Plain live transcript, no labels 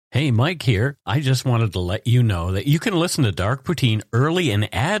Hey, Mike here. I just wanted to let you know that you can listen to Dark Poutine early and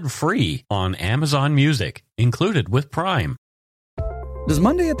ad-free on Amazon Music, included with Prime. Does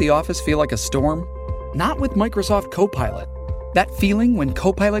Monday at the office feel like a storm? Not with Microsoft Copilot. That feeling when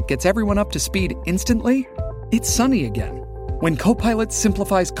Copilot gets everyone up to speed instantly? It's sunny again. When Copilot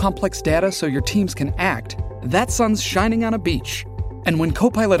simplifies complex data so your teams can act, that sun's shining on a beach. And when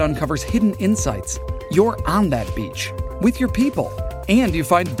Copilot uncovers hidden insights, you're on that beach with your people. And you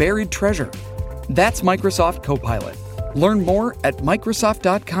find buried treasure. That's Microsoft Copilot. Learn more at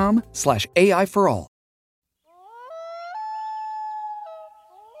Microsoft.com/AI for all.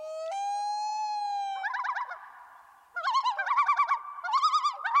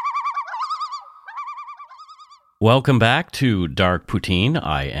 Welcome back to Dark Poutine.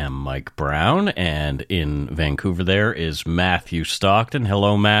 I am Mike Brown, and in Vancouver there is Matthew Stockton.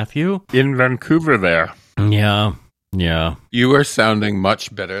 Hello, Matthew. In Vancouver there. Yeah. You are sounding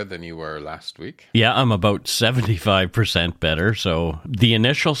much better than you were last week. Yeah, I'm about 75% better. So the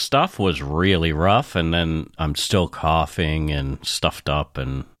initial stuff was really rough, and then I'm still coughing and stuffed up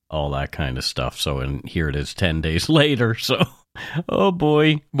and all that kind of stuff. So, and here it is 10 days later. So, oh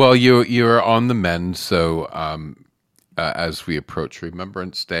boy. Well, you're on the mend. So, as we approach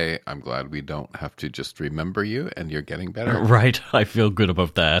Remembrance Day, I'm glad we don't have to just remember you, and you're getting better. Right. I feel good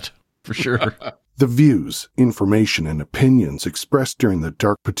about that, for sure. The views, information, and opinions expressed during the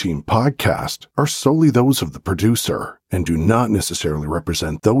Dark Poutine podcast are solely those of the producer and do not necessarily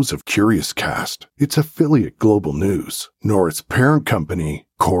represent those of Curious Cast, its affiliate Global News, nor its parent company,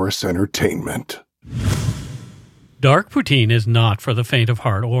 Chorus Entertainment. Dark Poutine is not for the faint of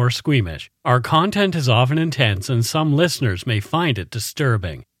heart or squeamish. Our content is often intense and some listeners may find it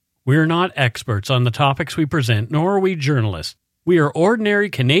disturbing. We are not experts on the topics we present, nor are we journalists. We are ordinary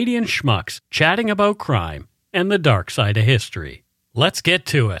Canadian schmucks chatting about crime and the dark side of history. Let's get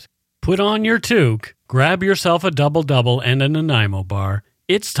to it. Put on your toque, grab yourself a double-double and a Nanaimo bar.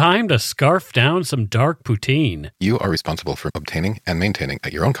 It's time to scarf down some Dark Poutine. You are responsible for obtaining and maintaining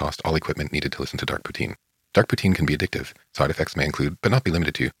at your own cost all equipment needed to listen to Dark Poutine. Dark Poutine can be addictive. Side effects may include, but not be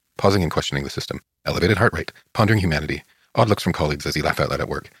limited to, pausing and questioning the system, elevated heart rate, pondering humanity, odd looks from colleagues as you laugh out loud at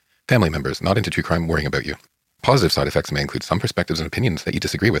work, family members not into true crime worrying about you. Positive side effects may include some perspectives and opinions that you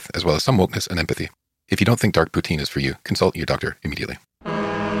disagree with, as well as some wokeness and empathy. If you don't think Dark Poutine is for you, consult your doctor immediately.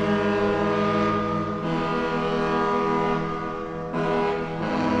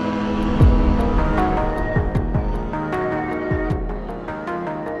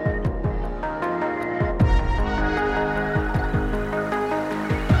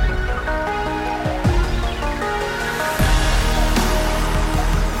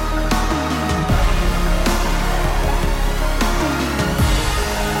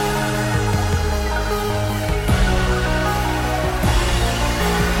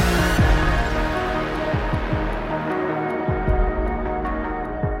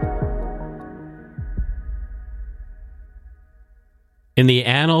 In the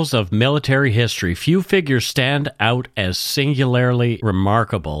annals of military history, few figures stand out as singularly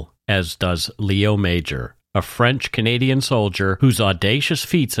remarkable as does Leo Major, a French-Canadian soldier whose audacious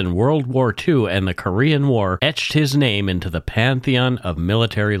feats in World War II and the Korean War etched his name into the pantheon of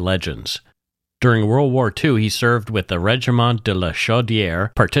military legends. During World War II, he served with the Régiment de la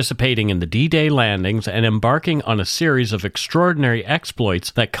Chaudière, participating in the D-Day landings and embarking on a series of extraordinary exploits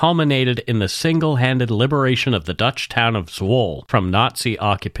that culminated in the single-handed liberation of the Dutch town of Zwolle from Nazi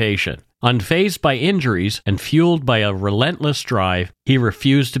occupation. Unfazed by injuries and fueled by a relentless drive, he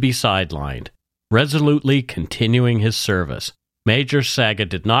refused to be sidelined, resolutely continuing his service. Major's saga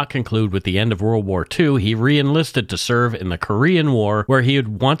did not conclude with the end of World War II. He re-enlisted to serve in the Korean War, where he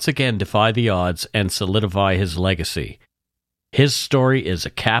would once again defy the odds and solidify his legacy. His story is a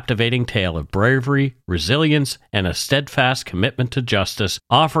captivating tale of bravery, resilience, and a steadfast commitment to justice,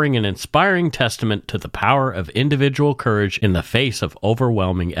 offering an inspiring testament to the power of individual courage in the face of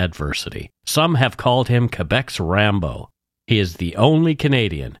overwhelming adversity. Some have called him Quebec's Rambo. He is the only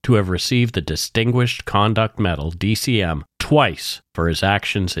Canadian to have received the Distinguished Conduct Medal, DCM, twice for his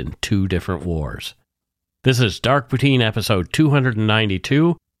actions in 2 different wars. This is Dark Poutine episode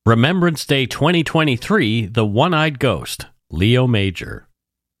 292, Remembrance Day 2023, The One-Eyed Ghost, Leo Major.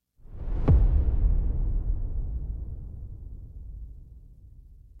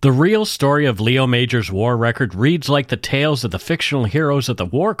 The real story of Leo Major's war record reads like the tales of the fictional heroes of the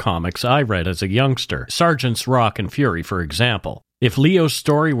war comics I read as a youngster, Sergeants Rock and Fury, for example. If Leo's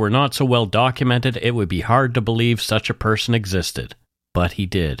story were not so well documented, it would be hard to believe such a person existed. But he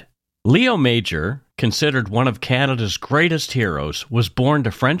did. Leo Major, considered one of Canada's greatest heroes, was born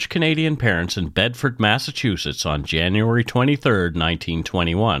to French-Canadian parents in Bedford, Massachusetts on January 23,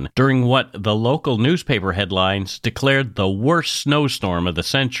 1921, during what the local newspaper headlines declared the worst snowstorm of the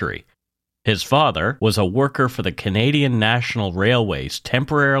century. His father was a worker for the Canadian National Railways,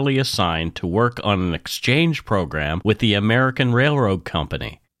 temporarily assigned to work on an exchange program with the American Railroad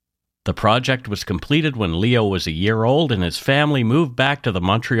Company. The project was completed when Leo was a year old, and his family moved back to the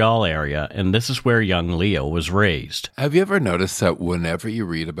Montreal area, and this is where young Leo was raised. Have you ever noticed that whenever you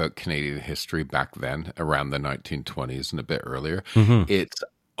read about Canadian history back then, around the 1920s and a bit earlier, it's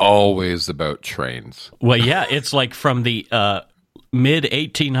always about trains? Well, yeah, it's like from the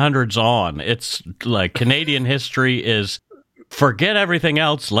mid-1800s on. It's like Canadian history is, forget everything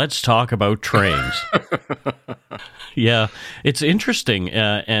else, let's talk about trains. Yeah, it's interesting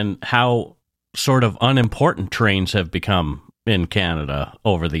and how sort of unimportant trains have become in Canada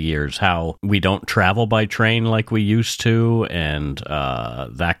over the years, how we don't travel by train like we used to, and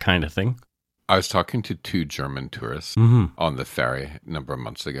that kind of thing. I was talking to two German tourists on the ferry a number of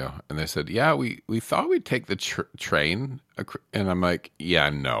months ago, and they said, yeah, we thought we'd take the train. And I'm like, yeah,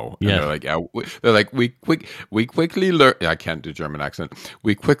 no. And they're like, yeah. They're like, we quickly learn. I can't do German accent.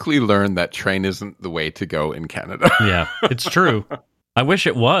 We quickly learned that train isn't the way to go in Canada. Yeah, it's true. I wish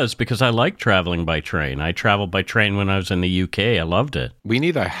it was, because I like traveling by train. I traveled by train when I was in the UK. I loved it. We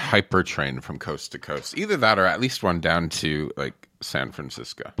need a hyper train from coast to coast. Either that or at least one down to like San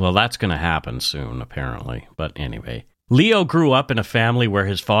Francisco. Well, that's going to happen soon, apparently. But anyway, Leo grew up in a family where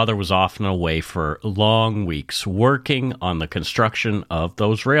his father was often away for long weeks working on the construction of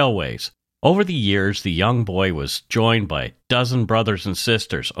those railways. Over the years, the young boy was joined by a dozen brothers and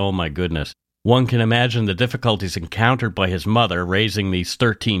sisters. Oh my goodness. One can imagine the difficulties encountered by his mother raising these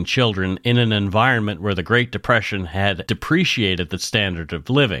 13 children in an environment where the Great Depression had depreciated the standard of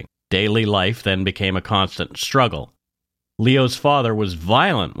living. Daily life then became a constant struggle. Leo's father was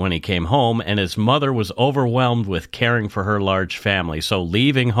violent when he came home, and his mother was overwhelmed with caring for her large family, so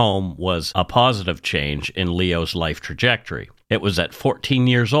leaving home was a positive change in Leo's life trajectory. It was at 14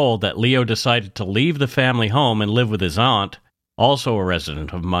 years old that Leo decided to leave the family home and live with his aunt, also a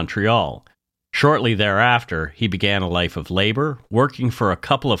resident of Montreal. Shortly thereafter, he began a life of labor, working for a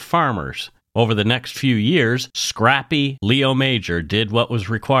couple of farmers. Over the next few years, scrappy Leo Major did what was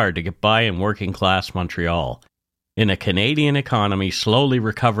required to get by in working-class Montreal. In a Canadian economy slowly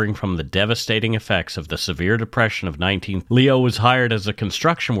recovering from the devastating effects of the severe depression of Leo was hired as a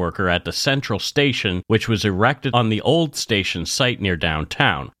construction worker at the Central Station, which was erected on the old station site near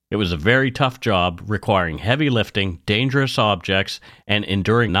downtown. It was a very tough job, requiring heavy lifting, dangerous objects, and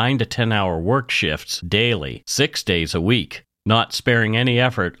enduring 9 to 10-hour work shifts daily, 6 days a week. Not sparing any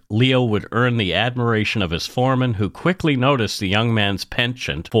effort, Leo would earn the admiration of his foreman, who quickly noticed the young man's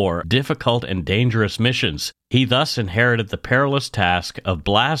penchant for difficult and dangerous missions. He thus inherited the perilous task of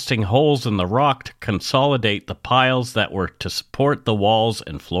blasting holes in the rock to consolidate the piles that were to support the walls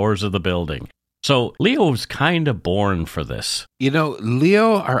and floors of the building. So Leo was kind of born for this. You know,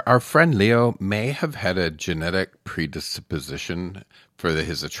 Leo, our friend Leo, may have had a genetic predisposition for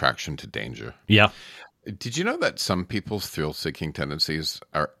his attraction to danger. Yeah. Did you know that some people's thrill-seeking tendencies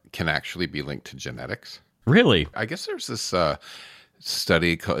can actually be linked to genetics? Really? I guess there's this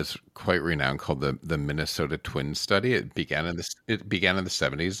study it's quite renowned called the Minnesota Twin Study. It began in the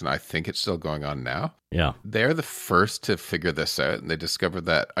 70s, and I think it's still going on now. Yeah. They're the first to figure this out, and they discovered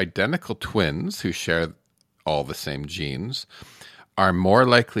that identical twins who share all the same genes are more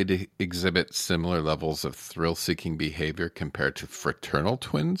likely to exhibit similar levels of thrill-seeking behavior compared to fraternal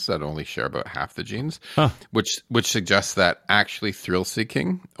twins that only share about half the genes, which suggests that actually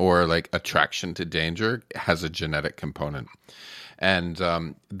thrill-seeking or like attraction to danger has a genetic component. And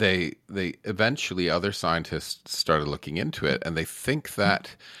they eventually, other scientists started looking into it, and they think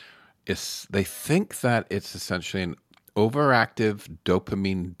that it's essentially an overactive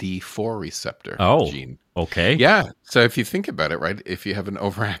dopamine D4 receptor gene. Okay. Yeah. So if you think about it, right, if you have an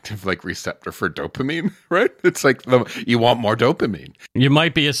overactive like receptor for dopamine, right, it's like you want more dopamine. You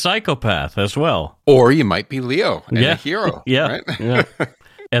might be a psychopath as well. Or you might be Leo and a hero. Yeah. Right? Yeah.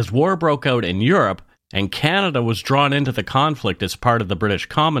 As war broke out in Europe and Canada was drawn into the conflict as part of the British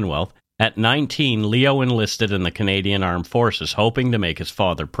Commonwealth, at 19, Leo enlisted in the Canadian Armed Forces, hoping to make his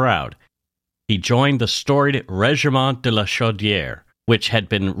father proud. He joined the storied Régiment de la Chaudière, which had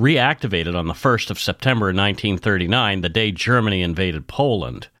been reactivated on the 1st of September 1939, the day Germany invaded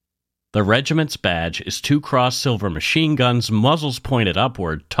Poland. The regiment's badge is 2 cross-silver machine guns, muzzles pointed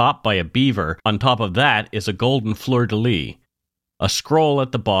upward, topped by a beaver. On top of that is a golden fleur-de-lis. A scroll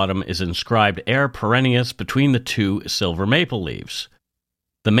at the bottom is inscribed Air Perennius between the 2 silver maple leaves.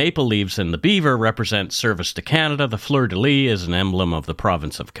 The maple leaves and the beaver represent service to Canada. The fleur-de-lis is an emblem of the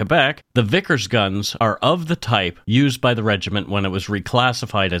province of Quebec. The Vickers guns are of the type used by the regiment when it was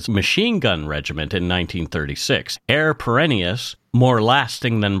reclassified as Machine Gun Regiment in 1936. Air perennius, more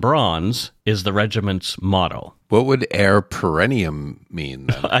lasting than bronze, is the regiment's motto. What would air perennium mean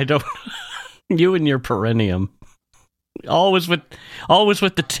then? I don't... You and your perennium. Always with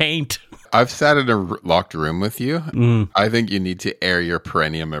the taint. I've sat in a locked room with you. I think you need to air your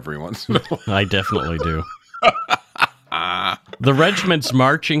perennium every once in a while. I definitely do. The regiment's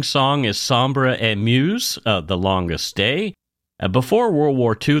marching song is Sambre et Meuse, the longest day. Before World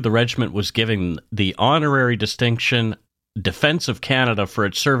War II, the regiment was given the honorary distinction Defense of Canada for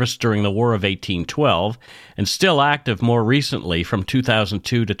its service during the War of 1812, and still active more recently from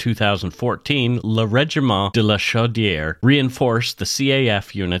 2002 to 2014, Le Régiment de la Chaudière reinforced the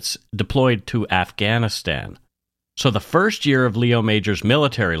CAF units deployed to Afghanistan. So the first year of Leo Major's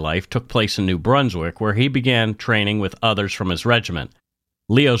military life took place in New Brunswick, where he began training with others from his regiment.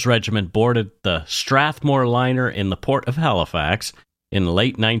 Leo's regiment boarded the Strathmore liner in the port of Halifax in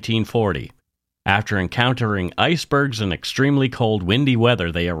late 1940. After encountering icebergs and extremely cold, windy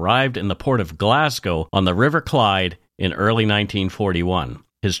weather, they arrived in the port of Glasgow on the River Clyde in early 1941.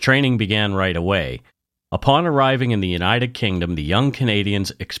 His training began right away. Upon arriving in the United Kingdom, the young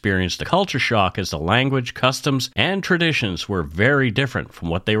Canadians experienced a culture shock as the language, customs, and traditions were very different from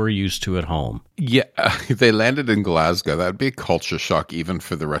what they were used to at home. Yeah, if they landed in Glasgow, that would be a culture shock even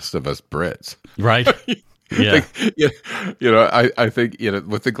for the rest of us Brits. Right? Yeah. I think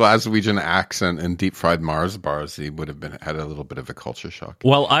with the Glaswegian accent and deep fried Mars bars, he would have had a little bit of a culture shock.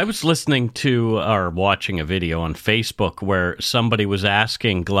 Well, I was listening to or watching a video on Facebook where somebody was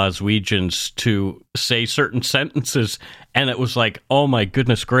asking Glaswegians to say certain sentences, and it was like, oh my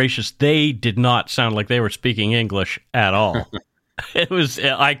goodness gracious, they did not sound like they were speaking English at all.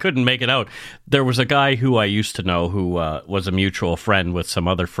 I couldn't make it out. There was a guy who I used to know who was a mutual friend with some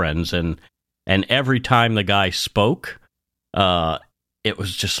other friends, and every time the guy spoke, it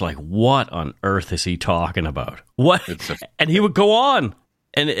was just like, what on earth is he talking about? What? And he would go on,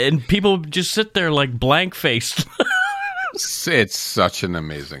 and people would just sit there like blank-faced. It's such an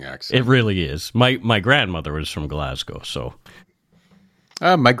amazing accent. It really is. My grandmother was from Glasgow, so.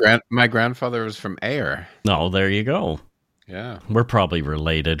 My grandfather was from Ayr. No, there you go. Yeah. We're probably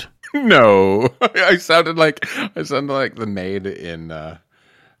related. No. I sounded like the maid in...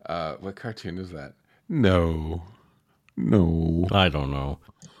 what cartoon is that? No. I don't know.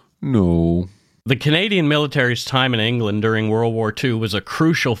 No. The Canadian military's time in England during World War II was a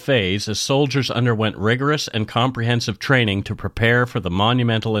crucial phase as soldiers underwent rigorous and comprehensive training to prepare for the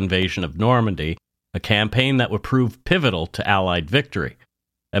monumental invasion of Normandy, a campaign that would prove pivotal to Allied victory.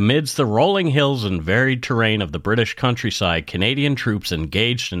 Amidst the rolling hills and varied terrain of the British countryside, Canadian troops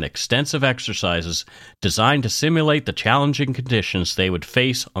engaged in extensive exercises designed to simulate the challenging conditions they would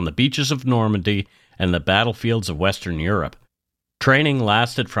face on the beaches of Normandy and the battlefields of Western Europe. Training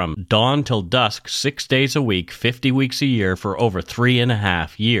lasted from dawn till dusk, 6 days a week, 50 weeks a year for over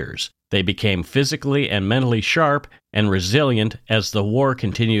 3.5 years. They became physically and mentally sharp and resilient as the war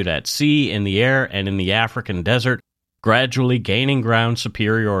continued at sea, in the air, and in the African desert, gradually gaining ground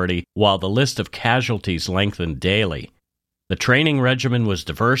superiority while the list of casualties lengthened daily. The training regimen was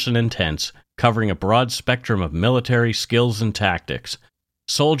diverse and intense, covering a broad spectrum of military skills and tactics.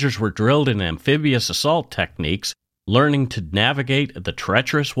 Soldiers were drilled in amphibious assault techniques, learning to navigate the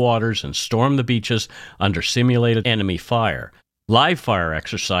treacherous waters and storm the beaches under simulated enemy fire. Live fire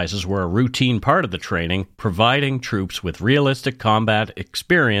exercises were a routine part of the training, providing troops with realistic combat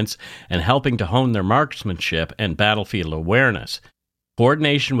experience and helping to hone their marksmanship and battlefield awareness.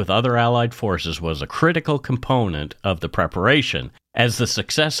 Coordination with other Allied forces was a critical component of the preparation, as the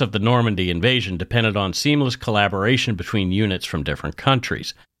success of the Normandy invasion depended on seamless collaboration between units from different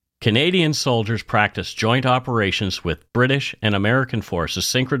countries. Canadian soldiers practiced joint operations with British and American forces,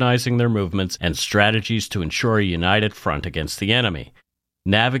 synchronizing their movements and strategies to ensure a united front against the enemy.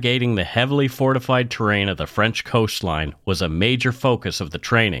 Navigating the heavily fortified terrain of the French coastline was a major focus of the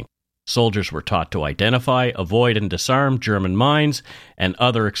training. Soldiers were taught to identify, avoid, and disarm German mines and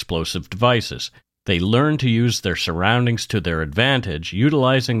other explosive devices. They learned to use their surroundings to their advantage,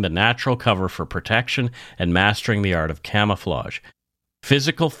 utilizing the natural cover for protection and mastering the art of camouflage.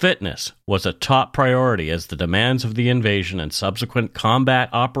 Physical fitness was a top priority as the demands of the invasion and subsequent combat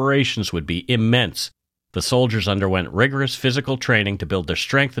operations would be immense. The soldiers underwent rigorous physical training to build their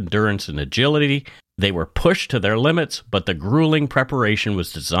strength, endurance, and agility. They were pushed to their limits, but the grueling preparation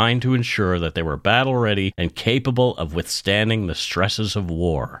was designed to ensure that they were battle-ready and capable of withstanding the stresses of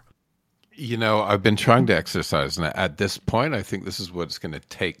war. You know, I've been trying to exercise, and at this point, I think this is what it's going to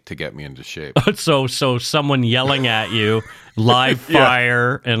take to get me into shape. So someone yelling at you, live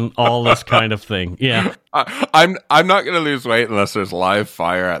fire, and all this kind of thing. Yeah, I'm not going to lose weight unless there's live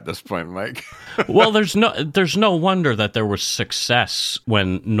fire at this point, Mike. Well, there's no wonder that there was success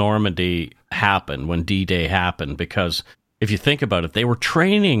when Normandy happened, when D-Day happened, because if you think about it, they were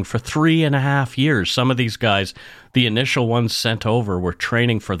training for 3.5 years. Some of these guys, the initial ones sent over, were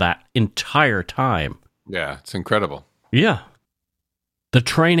training for that entire time. Yeah, it's incredible. Yeah. The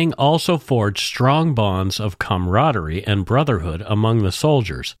training also forged strong bonds of camaraderie and brotherhood among the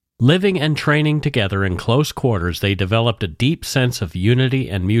soldiers. Living and training together in close quarters, they developed a deep sense of unity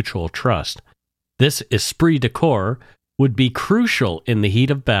and mutual trust. This esprit de corps would be crucial in the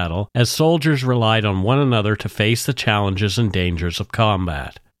heat of battle, as soldiers relied on one another to face the challenges and dangers of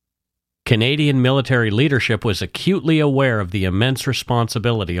combat. Canadian military leadership was acutely aware of the immense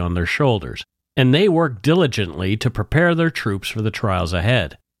responsibility on their shoulders, and they worked diligently to prepare their troops for the trials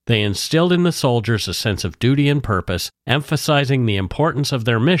ahead. They instilled in the soldiers a sense of duty and purpose, emphasizing the importance of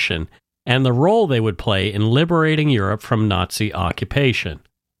their mission and the role they would play in liberating Europe from Nazi occupation.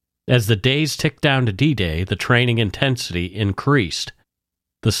 As the days ticked down to D-Day, the training intensity increased.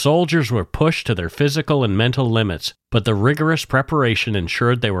 The soldiers were pushed to their physical and mental limits, but the rigorous preparation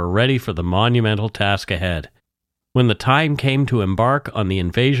ensured they were ready for the monumental task ahead. When the time came to embark on the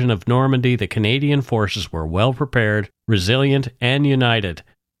invasion of Normandy, the Canadian forces were well prepared, resilient, and united,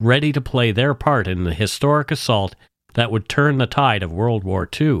 ready to play their part in the historic assault that would turn the tide of World War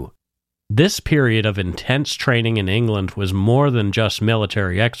II. This period of intense training in England was more than just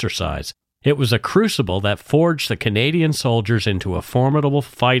military exercise. It was a crucible that forged the Canadian soldiers into a formidable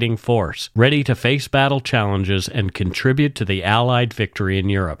fighting force, ready to face battle challenges and contribute to the Allied victory in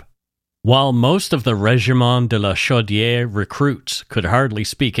Europe. While most of the Régiment de la Chaudière recruits could hardly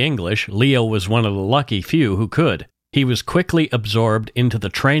speak English, Leo was one of the lucky few who could. He was quickly absorbed into the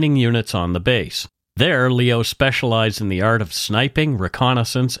training units on the base. There, Leo specialized in the art of sniping,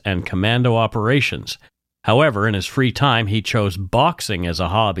 reconnaissance, and commando operations. However, in his free time, he chose boxing as a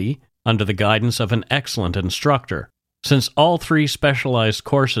hobby under the guidance of an excellent instructor. Since all three specialized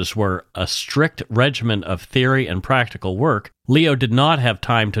courses were a strict regimen of theory and practical work, Leo did not have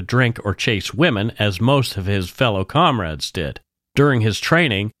time to drink or chase women as most of his fellow comrades did. During his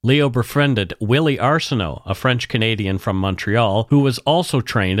training, Leo befriended Willie Arsenault, a French-Canadian from Montreal, who was also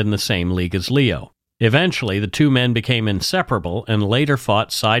trained in the same league as Leo. Eventually, the two men became inseparable and later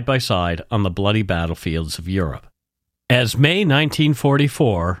fought side by side on the bloody battlefields of Europe. As May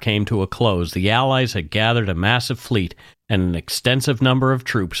 1944 came to a close, the Allies had gathered a massive fleet and an extensive number of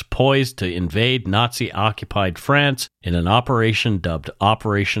troops poised to invade Nazi-occupied France in an operation dubbed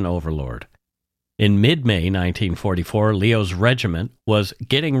Operation Overlord. In mid-May 1944, Leo's regiment was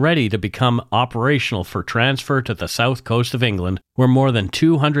getting ready to become operational for transfer to the south coast of England, where more than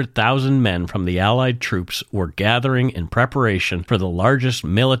 200,000 men from the Allied troops were gathering in preparation for the largest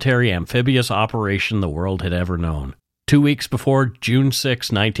military amphibious operation the world had ever known. 2 weeks before June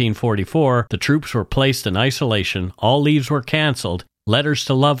 6, 1944, the troops were placed in isolation, all leaves were cancelled, letters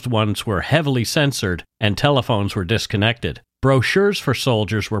to loved ones were heavily censored, and telephones were disconnected. Brochures for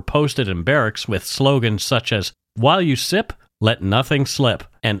soldiers were posted in barracks with slogans such as, "While you sip, let nothing slip,"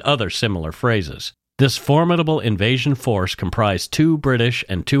 and other similar phrases. This formidable invasion force comprised 2 British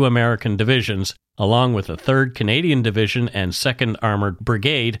and 2 American divisions, along with a 3rd Canadian Division and 2nd Armoured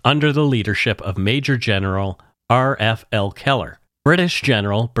Brigade under the leadership of Major General R.F.L. Keller. British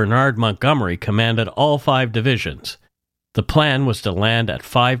General Bernard Montgomery commanded all 5 divisions. The plan was to land at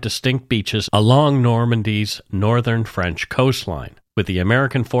 5 distinct beaches along Normandy's northern French coastline, with the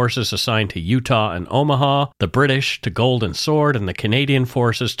American forces assigned to Utah and Omaha, the British to Golden Sword, and the Canadian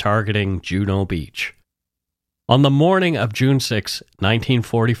forces targeting Juno Beach. On the morning of June 6,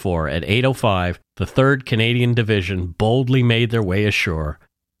 1944, at 8:05, the 3rd Canadian Division boldly made their way ashore,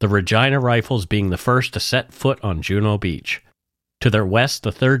 the Regina Rifles being the first to set foot on Juno Beach. To their west,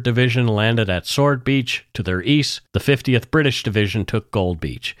 the 3rd Division landed at Sword Beach. To their east, the 50th British Division took Gold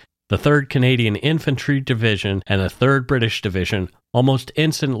Beach. The 3rd Canadian Infantry Division and the 3rd British Division almost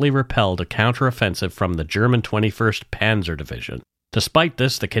instantly repelled a counteroffensive from the German 21st Panzer Division. Despite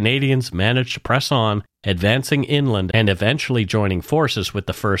this, the Canadians managed to press on, advancing inland and eventually joining forces with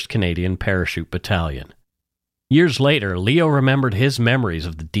the 1st Canadian Parachute Battalion. Years later, Leo remembered his memories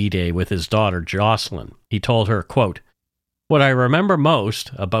of the D-Day with his daughter Jocelyn. He told her, quote, "What I remember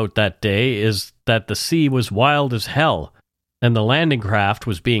most about that day is that the sea was wild as hell, and the landing craft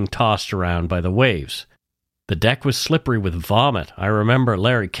was being tossed around by the waves. The deck was slippery with vomit. I remember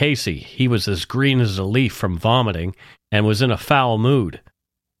Larry Casey. He was as green as a leaf from vomiting and was in a foul mood.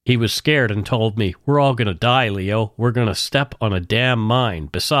 He was scared and told me, "We're all going to die, Leo. We're going to step on a damn mine.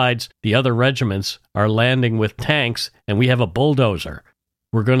 Besides, the other regiments are landing with tanks and we have a bulldozer.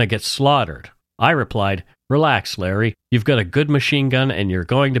 We're going to get slaughtered." I replied, "Relax, Larry. You've got a good machine gun and you're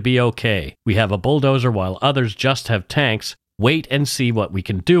going to be okay. We have a bulldozer while others just have tanks. Wait and see what we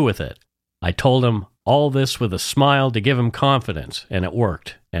can do with it." I told him all this with a smile to give him confidence, and it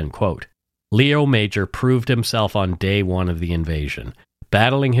worked. End quote. Leo Major proved himself on day one of the invasion,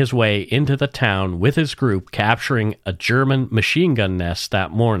 battling his way into the town with his group, capturing a German machine gun nest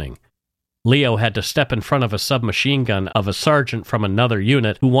that morning. Leo had to step in front of a submachine gun of a sergeant from another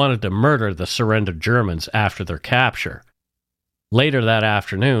unit who wanted to murder the surrendered Germans after their capture. Later that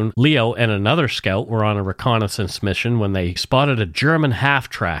afternoon, Leo and another scout were on a reconnaissance mission when they spotted a German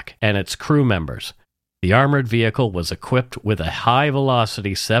half-track and its crew members. The armored vehicle was equipped with a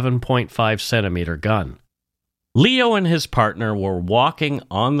high-velocity 7.5-centimeter gun. Leo and his partner were walking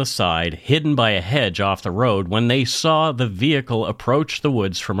on the side, hidden by a hedge off the road, when they saw the vehicle approach the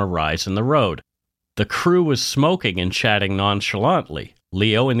woods from a rise in the road. The crew was smoking and chatting nonchalantly.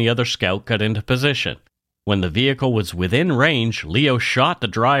 Leo and the other scout got into position. When the vehicle was within range, Leo shot the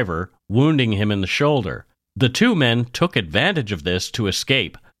driver, wounding him in the shoulder. The two men took advantage of this to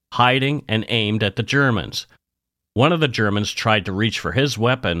escape, hiding and aimed at the Germans. One of the Germans tried to reach for his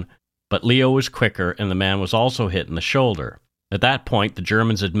weapon, but Leo was quicker and the man was also hit in the shoulder. At that point, the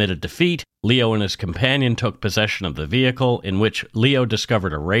Germans admitted defeat. Leo and his companion took possession of the vehicle, in which Leo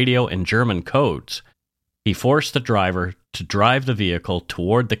discovered a radio and German codes. He forced the driver to drive the vehicle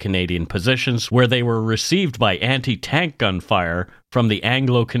toward the Canadian positions, where they were received by anti-tank gunfire from the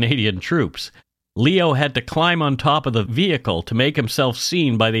Anglo-Canadian troops. Leo had to climb on top of the vehicle to make himself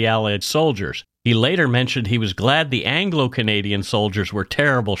seen by the Allied soldiers. He later mentioned he was glad the Anglo-Canadian soldiers were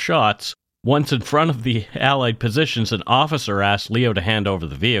terrible shots. Once in front of the Allied positions, an officer asked Leo to hand over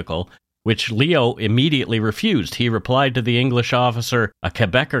the vehicle, which Leo immediately refused. He replied to the English officer, "A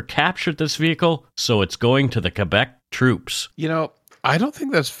Quebecer captured this vehicle, so it's going to the Quebec troops." You know, I don't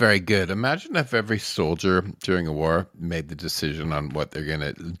think that's very good. Imagine if every soldier during a war made the decision on what they're going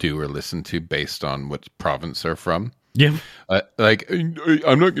to do or listen to based on what province they're from. Yeah. Like,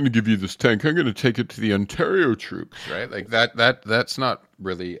 I'm not going to give you this tank. I'm going to take it to the Ontario troops, right? Like that's not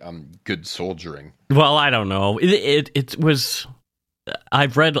really good soldiering. Well, I don't know. It was...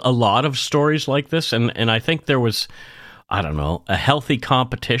 I've read a lot of stories like this, and I think there was, I don't know, a healthy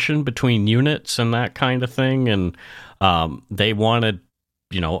competition between units and that kind of thing, and they wanted,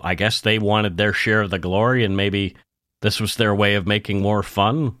 I guess they wanted their share of the glory, and maybe this was their way of making more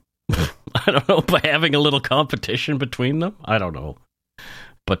fun. I don't know, by having a little competition between them. I don't know.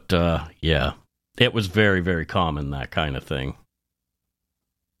 But, yeah, it was very, very common, that kind of thing.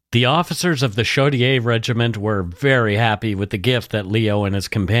 The officers of the Chaudière Regiment were very happy with the gift that Leo and his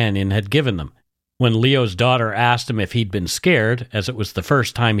companion had given them. When Leo's daughter asked him if he'd been scared, as it was the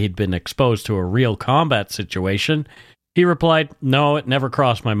first time he'd been exposed to a real combat situation, he replied, "No, it never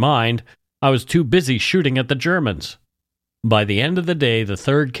crossed my mind. I was too busy shooting at the Germans." By the end of the day, the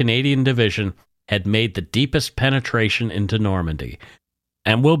 3rd Canadian Division had made the deepest penetration into Normandy.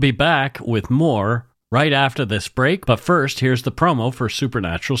 And we'll be back with more right after this break, but first, here's the promo for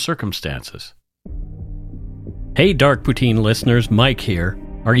Supernatural Circumstances. Hey Dark Poutine listeners, Mike here.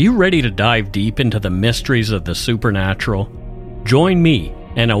 Are you ready to dive deep into the mysteries of the supernatural? Join me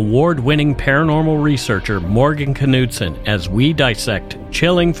and award-winning paranormal researcher Morgan Knudsen as we dissect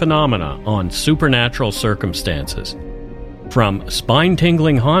chilling phenomena on Supernatural Circumstances. From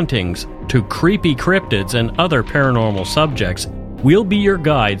spine-tingling hauntings to creepy cryptids and other paranormal subjects, we'll be your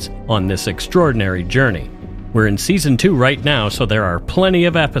guides on this extraordinary journey. We're in Season 2 right now, so there are plenty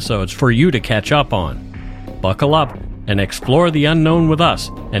of episodes for you to catch up on. Buckle up and explore the unknown with us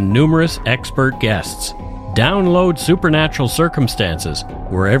and numerous expert guests. Download Supernatural Circumstances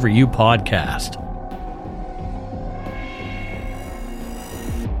wherever you podcast.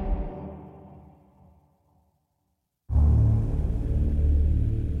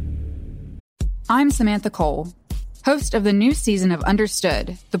 I'm Samantha Cole, host of the new season of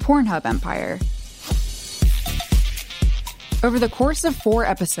Understood, the Pornhub Empire. Over the course of 4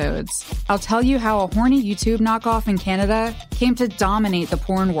 episodes, I'll tell you how a horny YouTube knockoff in Canada came to dominate the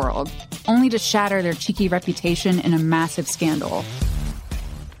porn world, only to shatter their cheeky reputation in a massive scandal.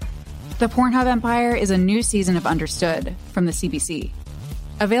 The Pornhub Empire is a new season of Understood from the CBC.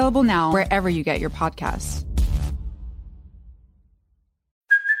 Available now wherever you get your podcasts.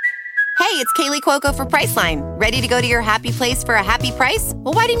 Hey, it's Kaylee Cuoco for Priceline. Ready to go to your happy place for a happy price?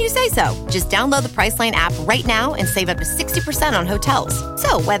 Well, why didn't you say so? Just download the Priceline app right now and save up to 60% on hotels.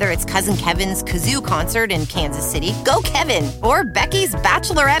 So whether it's Cousin Kevin's Kazoo Concert in Kansas City, go Kevin, or Becky's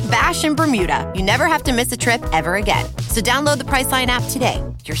Bachelorette Bash in Bermuda, you never have to miss a trip ever again. So download the Priceline app today.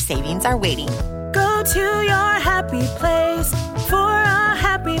 Your savings are waiting. Go to your happy place for a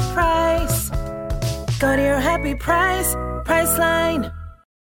happy price. Go to your happy price, Priceline.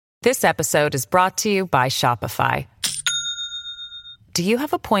 This episode is brought to you by Shopify. Do you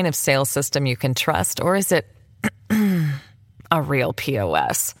have a point of sale system you can trust, or is it a real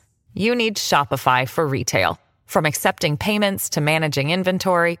POS? You need Shopify for retail. From accepting payments to managing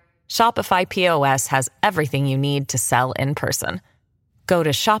inventory, Shopify POS has everything you need to sell in person. Go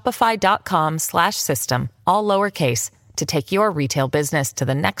to shopify.com/system, all lowercase, to take your retail business to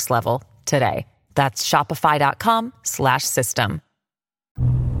the next level today. That's shopify.com/system.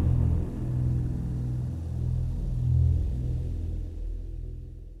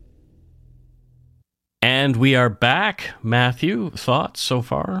 And we are back. Matthew, thoughts so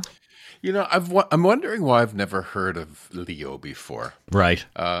far? You know, I'm wondering why I've never heard of Leo before. Right.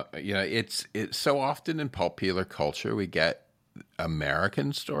 It's so often in popular culture we get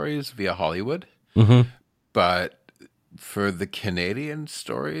American stories via Hollywood, but for the Canadian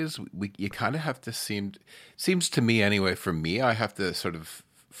stories, you kind of have to seems to me anyway. For me, I have to sort of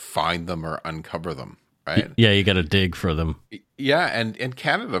find them or uncover them. Right? Yeah, you got to dig for them. Yeah, and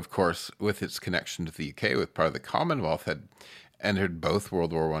Canada, of course, with its connection to the UK, with part of the Commonwealth, had entered both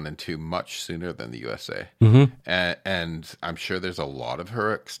World War I and II much sooner than the USA. And I'm sure there's a lot of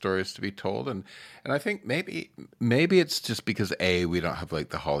heroic stories to be told. And I think maybe it's just because A, we don't have like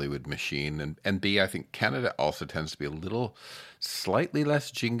the Hollywood machine, and B, I think Canada also tends to be a little slightly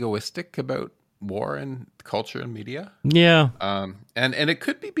less jingoistic about war and culture and media. Yeah. And it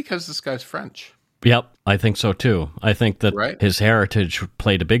could be because this guy's French. Yep, I think so too. I think that his heritage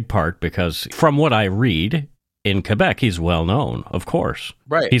played a big part because from what I read, in Quebec, he's well known, of course.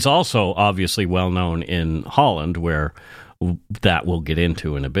 Right. He's also obviously well known in Holland, where that we'll get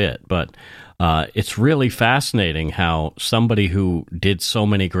into in a bit. But it's really fascinating how somebody who did so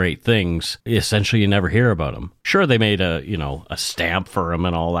many great things, essentially you never hear about him. Sure, they made a stamp for him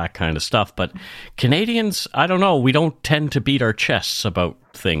and all that kind of stuff. But Canadians, I don't know, we don't tend to beat our chests about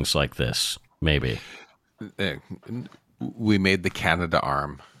things like this. Maybe. We made the Canada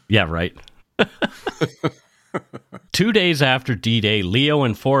arm. Yeah, right. 2 days after D-Day, Leo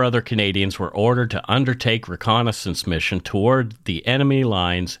and 4 other Canadians were ordered to undertake reconnaissance mission toward the enemy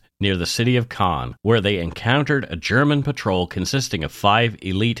lines near the city of Caen, where they encountered a German patrol consisting of 5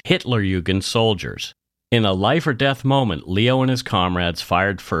 elite Hitlerjugend soldiers. In a life-or-death moment, Leo and his comrades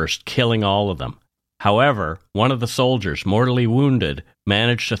fired first, killing all of them. However, one of the soldiers, mortally wounded,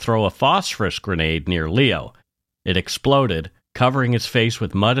 managed to throw a phosphorus grenade near Leo. It exploded, covering his face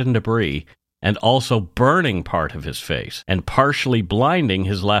with mud and debris, and also burning part of his face, and partially blinding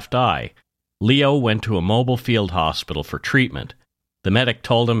his left eye. Leo went to a mobile field hospital for treatment. The medic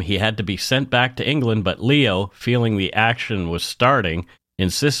told him he had to be sent back to England, but Leo, feeling the action was starting,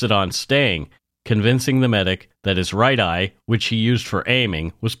 insisted on staying, convincing the medic that his right eye, which he used for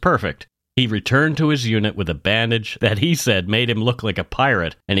aiming, was perfect. He returned to his unit with a bandage that he said made him look like a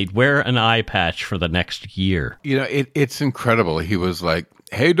pirate, and he'd wear an eye patch for the next year. You know, it's incredible. He was like,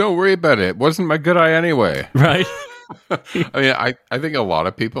 hey, don't worry about it. It wasn't my good eye anyway. Right? I mean, I think a lot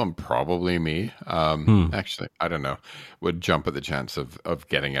of people, and probably me, actually, I don't know, would jump at the chance of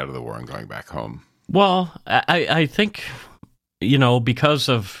getting out of the war and going back home. Well, I think, because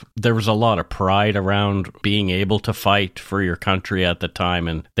there was a lot of pride around being able to fight for your country at the time,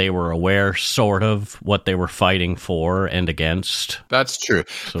 and they were aware sort of what they were fighting for and against. That's true.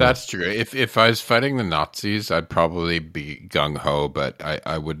 So, that's true. If I was fighting the Nazis, I'd probably be gung-ho, but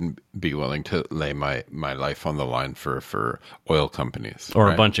I wouldn't be willing to lay my life on the line for oil companies.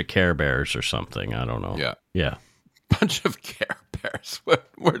 Or a bunch of Care Bears or something. I don't know. Yeah. Bunch of Care Bears.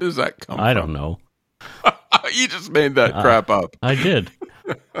 Where does that come from? I don't know. You just made that crap up. I did.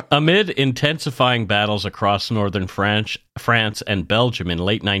 Amid intensifying battles across northern France and Belgium in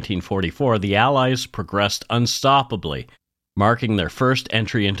late 1944, the Allies progressed unstoppably, marking their first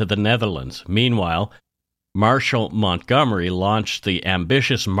entry into the Netherlands. Meanwhile, Marshal Montgomery launched the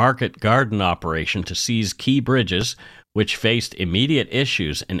ambitious Market Garden operation to seize key bridges, which faced immediate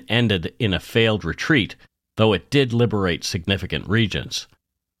issues and ended in a failed retreat, though it did liberate significant regions.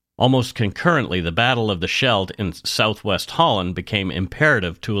 Almost concurrently, the Battle of the Scheldt in southwest Holland became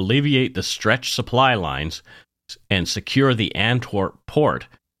imperative to alleviate the stretched supply lines and secure the Antwerp port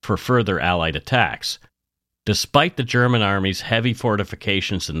for further Allied attacks. Despite the German army's heavy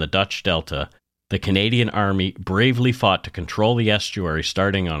fortifications in the Dutch Delta, the Canadian Army bravely fought to control the estuary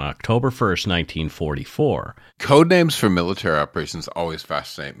starting on October 1st, 1944. Code names for military operations always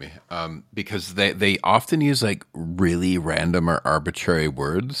fascinate me because they often use like really random or arbitrary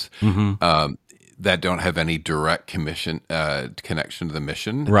words that don't have any direct connection to the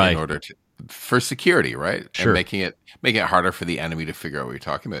mission in order to for security, right? Sure. And making it harder for the enemy to figure out what you're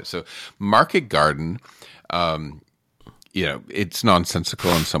talking about. So Market Garden, it's nonsensical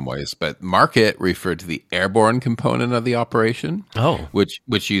in some ways, but Market referred to the airborne component of the operation,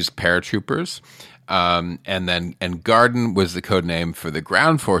 which used paratroopers, and Garden was the code name for the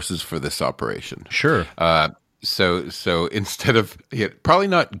ground forces for this operation. Sure. So instead of probably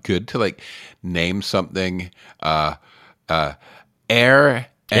not good to like name something air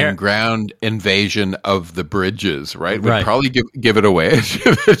and ground invasion of the bridges, right? Would probably give it away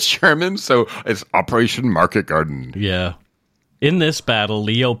to the Germans. So it's Operation Market Garden. Yeah. In this battle,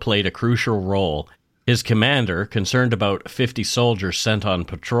 Leo played a crucial role. His commander, concerned about 50 soldiers sent on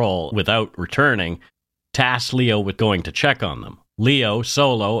patrol without returning, tasked Leo with going to check on them. Leo,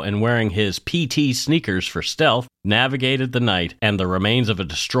 solo, and wearing his PT sneakers for stealth, navigated the night and the remains of a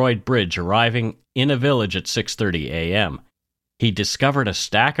destroyed bridge, arriving in a village at 6:30 a.m. He discovered a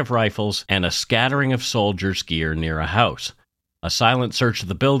stack of rifles and a scattering of soldiers' gear near a house. A silent search of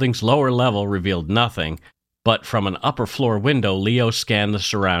the building's lower level revealed nothing, but from an upper floor window, Leo scanned the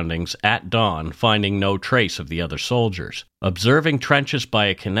surroundings at dawn, finding no trace of the other soldiers. Observing trenches by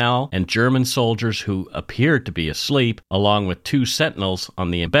a canal and German soldiers who appeared to be asleep, along with 2 sentinels on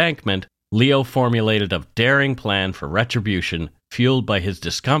the embankment, Leo formulated a daring plan for retribution, fueled by his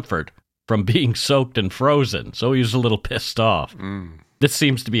discomfort from being soaked and frozen, so he was a little pissed off. This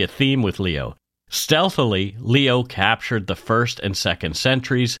seems to be a theme with Leo. Stealthily, Leo captured the 1st and 2nd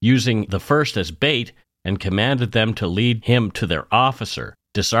sentries, using the 1st as bait, and commanded them to lead him to their officer.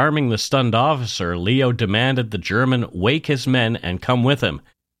 Disarming the stunned officer, Leo demanded the German wake his men and come with him,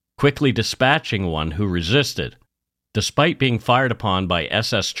 quickly dispatching one who resisted. Despite being fired upon by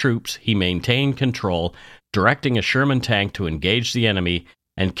SS troops, he maintained control, directing a Sherman tank to engage the enemy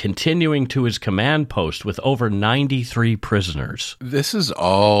and continuing to his command post with over 93 prisoners. This is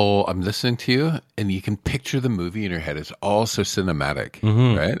all, I'm listening to you, and you can picture the movie in your head. It's all so cinematic,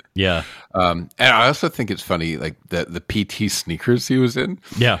 right? Yeah. And I also think it's funny, like the PT sneakers he was in.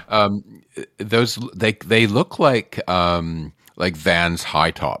 Yeah. Those, they look like Vans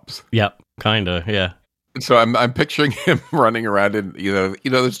high tops. Yep, kind of, yeah. So I'm picturing him running around in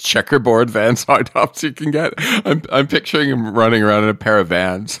those checkerboard Vans high tops you can get. I'm picturing him running around in a pair of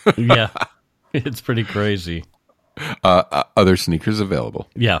Vans. Yeah, it's pretty crazy. Other sneakers available.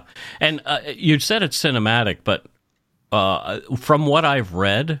 Yeah, and you said it's cinematic, but from what I've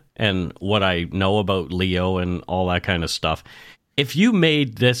read and what I know about Leo and all that kind of stuff, if you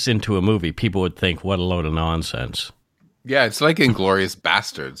made this into a movie, people would think, "What a load of nonsense." Yeah, it's like Inglourious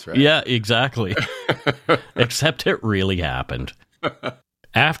Bastards, right? Yeah, exactly. Except it really happened.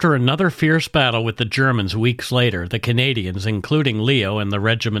 After another fierce battle with the Germans weeks later, the Canadians, including Leo and the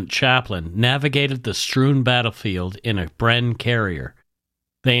regiment chaplain, navigated the strewn battlefield in a Bren carrier.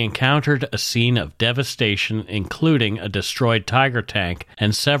 They encountered a scene of devastation, including a destroyed Tiger tank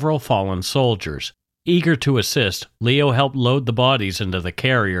and several fallen soldiers. Eager to assist, Leo helped load the bodies into the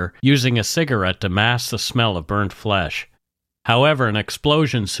carrier, using a cigarette to mask the smell of burnt flesh. However, an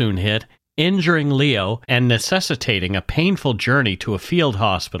explosion soon hit, injuring Leo and necessitating a painful journey to a field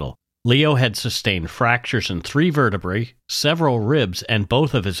hospital. Leo had sustained fractures in 3 vertebrae, several ribs, and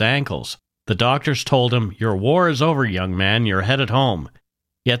both of his ankles. The doctors told him, "Your war is over, young man, you're headed home."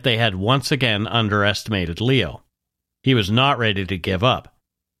 Yet they had once again underestimated Leo. He was not ready to give up.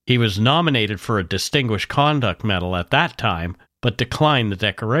 He was nominated for a Distinguished Conduct Medal at that time, but declined the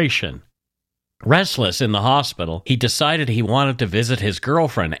decoration. Restless in the hospital, he decided he wanted to visit his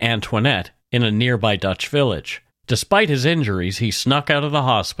girlfriend, Antoinette, in a nearby Dutch village. Despite his injuries, he snuck out of the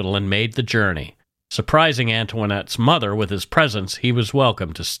hospital and made the journey. Surprising Antoinette's mother with his presence, he was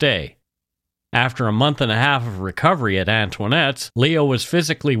welcome to stay. After a month and a half of recovery at Antoinette's, Leo was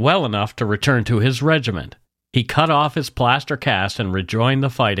physically well enough to return to his regiment. He cut off his plaster cast and rejoined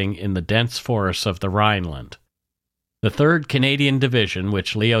the fighting in the dense forests of the Rhineland. The 3rd Canadian Division,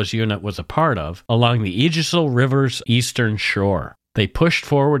 which Leo's unit was a part of, along the Egesel River's eastern shore. They pushed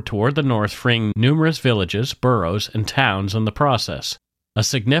forward toward the north, freeing numerous villages, boroughs, and towns in the process. A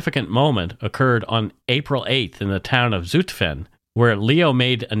significant moment occurred on April 8th in the town of Zutphen, where Leo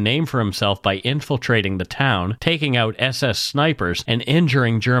made a name for himself by infiltrating the town, taking out SS snipers, and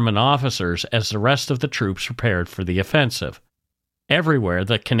injuring German officers as the rest of the troops prepared for the offensive. Everywhere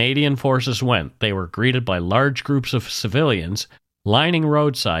the Canadian forces went, they were greeted by large groups of civilians lining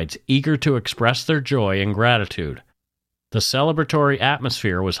roadsides, eager to express their joy and gratitude. The celebratory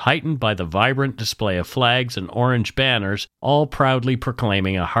atmosphere was heightened by the vibrant display of flags and orange banners, all proudly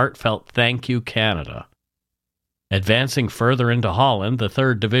proclaiming a heartfelt "Thank you, Canada." Advancing further into Holland, the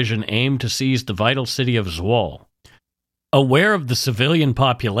 3rd Division aimed to seize the vital city of Zwolle. Aware of the civilian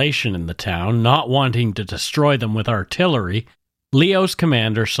population in the town, not wanting to destroy them with artillery, Leo's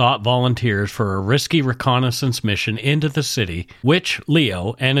commander sought volunteers for a risky reconnaissance mission into the city, which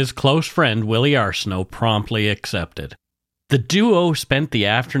Leo and his close friend Willie Arsenault promptly accepted. The duo spent the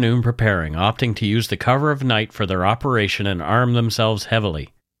afternoon preparing, opting to use the cover of night for their operation and arm themselves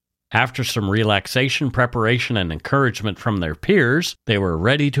heavily. After some relaxation, preparation, and encouragement from their peers, they were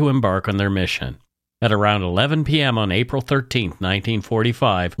ready to embark on their mission. At around 11 p.m. on April 13,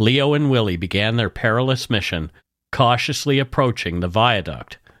 1945, Leo and Willie began their perilous mission, cautiously approaching the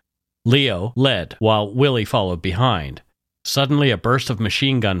viaduct. Leo led, while Willie followed behind. Suddenly, a burst of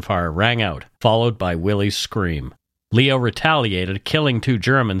machine gun fire rang out, followed by Willie's scream. Leo retaliated, killing 2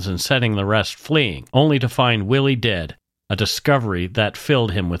 Germans and setting the rest fleeing, only to find Willie dead, a discovery that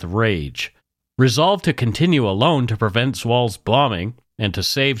filled him with rage. Resolved to continue alone to prevent Zwolle's bombing and to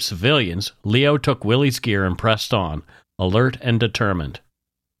save civilians, Leo took Willie's gear and pressed on, alert and determined.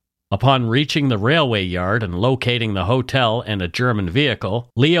 Upon reaching the railway yard and locating the hotel and a German vehicle,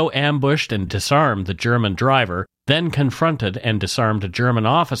 Leo ambushed and disarmed the German driver, then confronted and disarmed a German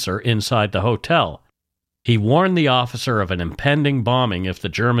officer inside the hotel. He warned the officer of an impending bombing if the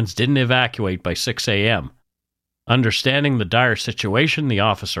Germans didn't evacuate by 6 a.m. Understanding the dire situation, the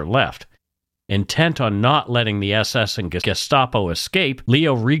officer left. Intent on not letting the SS and Gestapo escape,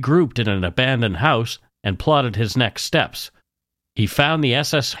 Leo regrouped in an abandoned house and plotted his next steps. He found the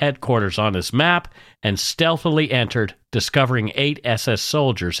SS headquarters on his map and stealthily entered, discovering 8 SS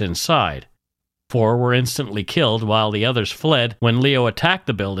soldiers inside. 4 were instantly killed while the others fled when Leo attacked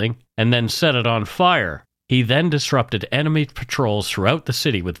the building and then set it on fire. He then disrupted enemy patrols throughout the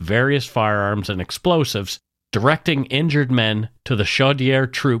city with various firearms and explosives, directing injured men to the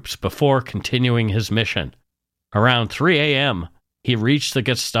Chaudière troops before continuing his mission. Around 3 a.m., he reached the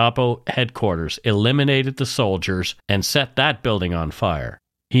Gestapo headquarters, eliminated the soldiers, and set that building on fire.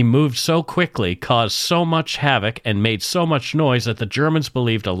 He moved so quickly, caused so much havoc, and made so much noise that the Germans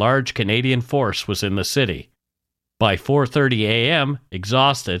believed a large Canadian force was in the city. By 4:30 a.m.,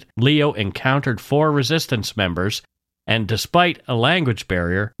 exhausted, Leo encountered 4 resistance members and, despite a language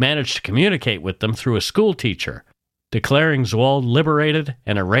barrier, managed to communicate with them through a schoolteacher, declaring Zwolle liberated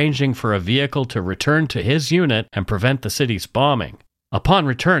and arranging for a vehicle to return to his unit and prevent the city's bombing. Upon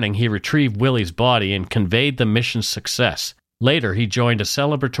returning, he retrieved Willie's body and conveyed the mission's success. Later, he joined a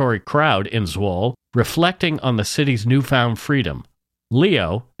celebratory crowd in Zwolle, reflecting on the city's newfound freedom.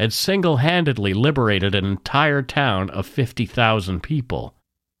 Leo had single-handedly liberated an entire town of 50,000 people.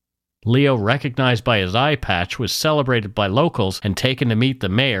 Leo, recognized by his eye patch, was celebrated by locals and taken to meet the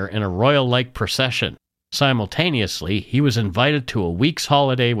mayor in a royal-like procession. Simultaneously, he was invited to a week's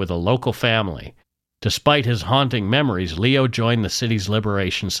holiday with a local family. Despite his haunting memories, Leo joined the city's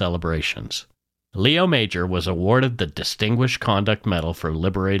liberation celebrations. Leo Major was awarded the Distinguished Conduct Medal for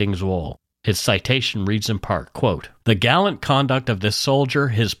liberating Zwolle. His citation reads in part, quote, "The gallant conduct of this soldier,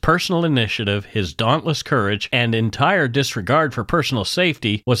 his personal initiative, his dauntless courage, and entire disregard for personal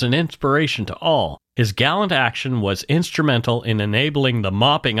safety was an inspiration to all. His gallant action was instrumental in enabling the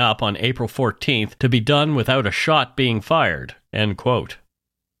mopping up on April 14th to be done without a shot being fired." End quote.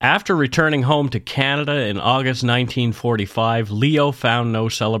 After returning home to Canada in August 1945, Leo found no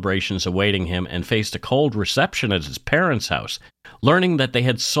celebrations awaiting him and faced a cold reception at his parents' house, learning that they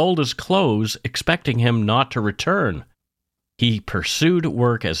had sold his clothes, expecting him not to return. He pursued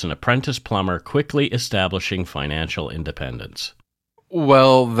work as an apprentice plumber, quickly establishing financial independence.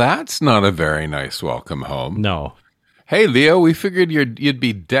 Well, that's not a very nice welcome home. No. Hey, Leo, we figured you'd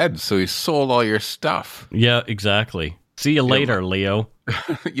be dead, so we sold all your stuff. Yeah, exactly. See you later, Leo.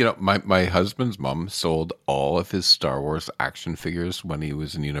 My husband's mom sold all of his Star Wars action figures when he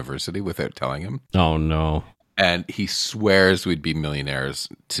was in university without telling him. Oh, no. And he swears we'd be millionaires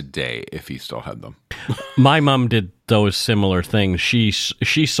today if he still had them. My mom did those similar things. She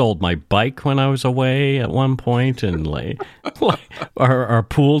sold my bike when I was away at one point, and our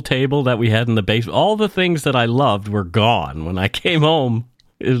pool table that we had in the basement. All the things that I loved were gone when I came home.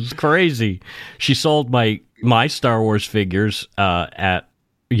 It was crazy. She sold my Star Wars figures at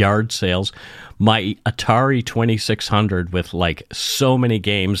yard sales. My Atari 2600 with so many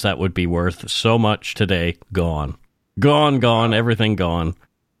games that would be worth so much today, gone. Gone, everything gone.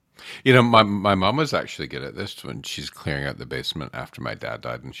 You know, my mom was actually good at this when she's clearing out the basement after my dad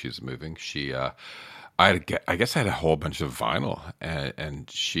died and she was moving. I guess I had a whole bunch of vinyl, and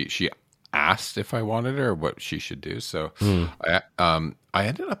she asked if I wanted it or what she should do. So I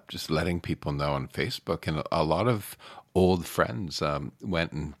ended up just letting people know on Facebook, and a lot of old friends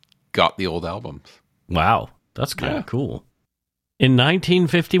went and got the old albums. Wow, that's kind of cool. In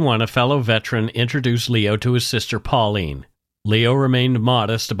 1951, a fellow veteran introduced Leo to his sister Pauline. Leo remained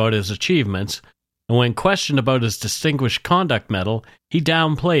modest about his achievements, and when questioned about his Distinguished Conduct Medal, he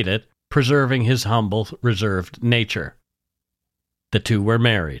downplayed it, preserving his humble, reserved nature. The two were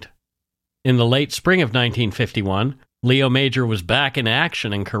married. In the late spring of 1951, Leo Major was back in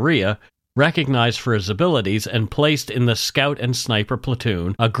action in Korea, recognized for his abilities, and placed in the Scout and Sniper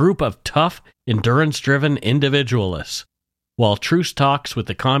Platoon, a group of tough, endurance-driven individualists. While truce talks with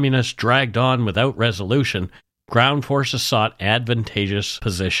the communists dragged on without resolution, ground forces sought advantageous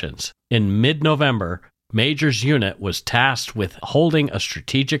positions. In mid-November, Major's unit was tasked with holding a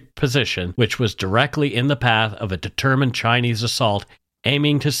strategic position which was directly in the path of a determined Chinese assault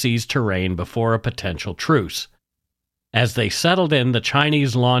aiming to seize terrain before a potential truce. As they settled in, the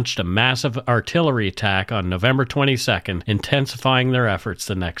Chinese launched a massive artillery attack on November 22nd, intensifying their efforts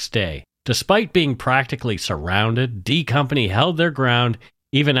the next day. Despite being practically surrounded, D Company held their ground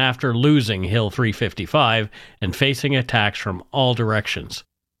even after losing Hill 355 and facing attacks from all directions.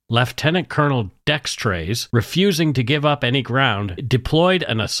 Lieutenant Colonel Dextrays, refusing to give up any ground, deployed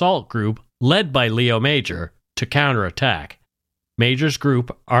an assault group led by Leo Major to counterattack. Major's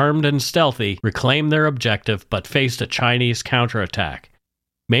group, armed and stealthy, reclaimed their objective but faced a Chinese counterattack.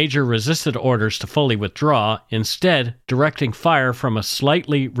 Major resisted orders to fully withdraw, instead directing fire from a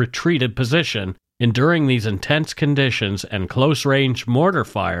slightly retreated position, enduring these intense conditions and close-range mortar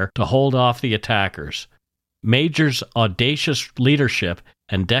fire to hold off the attackers. Major's audacious leadership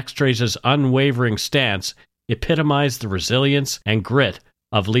and Dextrays' unwavering stance epitomized the resilience and grit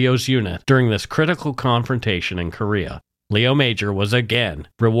of Leo's unit during this critical confrontation in Korea. Leo Major was again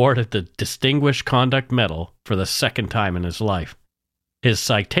rewarded the Distinguished Conduct Medal for the second time in his life. His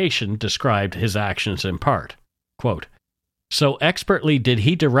citation described his actions in part, quote, "So expertly did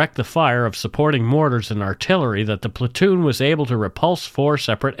he direct the fire of supporting mortars and artillery that the platoon was able to repulse 4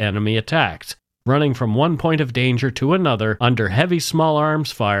 separate enemy attacks. Running from one point of danger to another under heavy small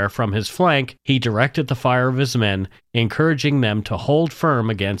arms fire from his flank, he directed the fire of his men, encouraging them to hold firm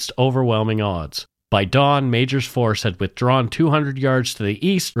against overwhelming odds. By dawn, Major's force had withdrawn 200 yards to the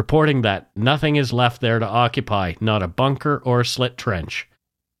east, reporting that nothing is left there to occupy, not a bunker or a slit trench."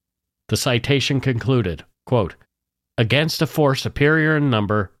 The citation concluded, quote, "Against a force superior in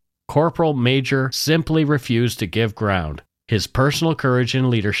number, Corporal Major simply refused to give ground. His personal courage and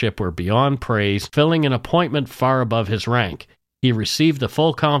leadership were beyond praise, filling an appointment far above his rank. He received the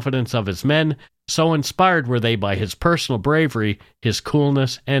full confidence of his men, so inspired were they by his personal bravery, his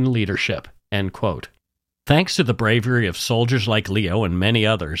coolness, and leadership." End quote. Thanks to the bravery of soldiers like Leo and many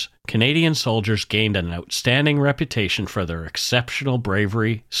others, Canadian soldiers gained an outstanding reputation for their exceptional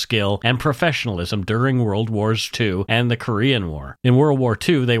bravery, skill, and professionalism during World Wars II and the Korean War. In World War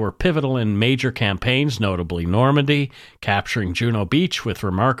II, they were pivotal in major campaigns, notably Normandy, capturing Juno Beach with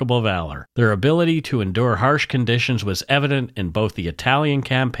remarkable valor. Their ability to endure harsh conditions was evident in both the Italian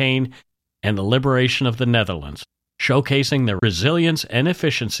campaign and the liberation of the Netherlands, showcasing their resilience and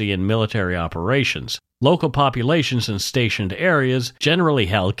efficiency in military operations. Local populations in stationed areas generally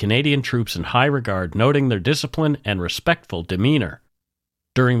held Canadian troops in high regard, noting their discipline and respectful demeanor.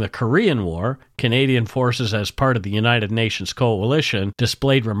 During the Korean War, Canadian forces as part of the United Nations coalition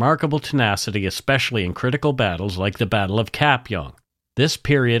displayed remarkable tenacity, especially in critical battles like the Battle of Kapyong. This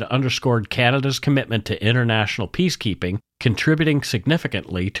period underscored Canada's commitment to international peacekeeping, contributing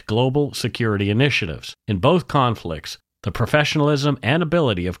significantly to global security initiatives. In both conflicts, the professionalism and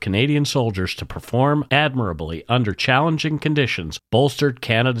ability of Canadian soldiers to perform admirably under challenging conditions bolstered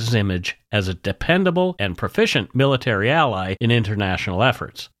Canada's image as a dependable and proficient military ally in international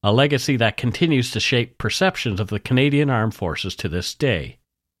efforts, a legacy that continues to shape perceptions of the Canadian Armed Forces to this day.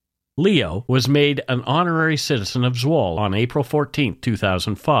 Leo was made an honorary citizen of Zwolle on April 14,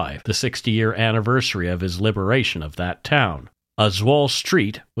 2005, the 60-year anniversary of his liberation of that town. A Zwolle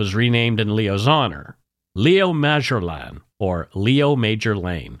street was renamed in Leo's honor, Leo Majorlan, or Leo Major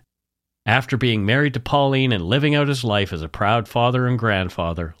Lane. After being married to Pauline and living out his life as a proud father and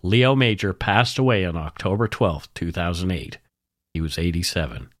grandfather, Leo Major passed away on October 12, 2008. He was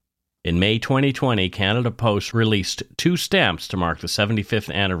 87. In May 2020, Canada Post released 2 stamps to mark the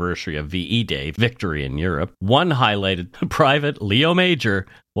 75th anniversary of VE Day, Victory in Europe. One highlighted Private Leo Major,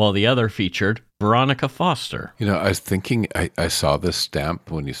 while the other featured Veronica Foster. You know, I was thinking, I saw this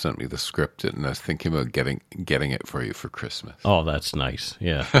stamp when you sent me the script, and I was thinking about getting it for you for Christmas. Oh, that's nice.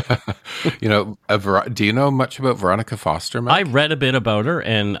 Yeah. You know, do you know much about Veronica Foster, Mike? I read a bit about her,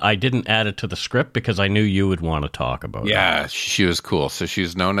 and I didn't add it to the script because I knew you would want to talk about it. Yeah, she was cool. So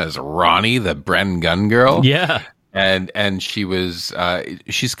she's known as Ronnie, the Bren Gun Girl. Yeah. And she was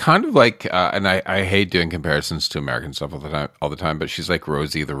she's kind of like and I hate doing comparisons to American stuff all the time, but she's like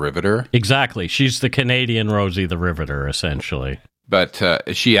Rosie the Riveter. Exactly. She's the Canadian Rosie the Riveter, essentially. But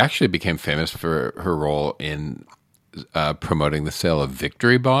she actually became famous for her role in promoting the sale of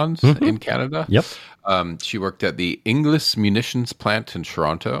victory bonds in Canada. Yep. She worked at the Inglis munitions plant in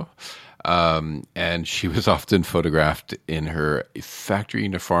Toronto. And she was often photographed in her factory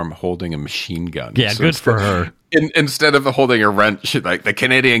uniform holding a machine gun. Yeah, so good for her. Instead of holding a wrench, like the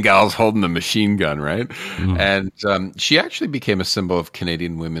Canadian gal's holding the machine gun, right? And she actually became a symbol of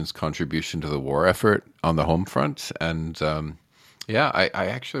Canadian women's contribution to the war effort on the home front. And I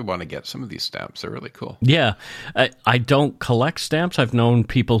actually want to get some of these stamps. They're really cool. Yeah. I don't collect stamps. I've known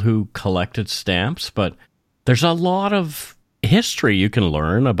people who collected stamps, but there's a lot of history you can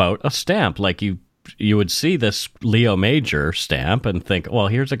learn about a stamp. Like you would see this Leo Major stamp and think, well,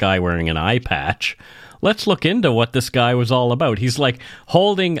 here's a guy wearing an eye patch. Let's look into what this guy was all about. He's like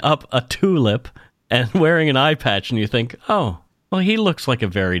holding up a tulip and wearing an eye patch, and you think, oh, well, he looks like a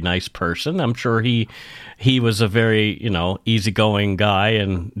very nice person. I'm sure he was a very, easygoing guy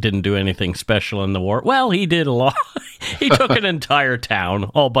and didn't do anything special in the war. Well, he did a lot. He took an entire town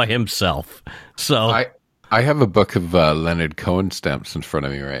all by himself. So I have a book of Leonard Cohen stamps in front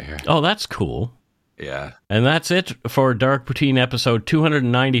of me right here. Oh, that's cool. Yeah. And that's it for Dark Poutine episode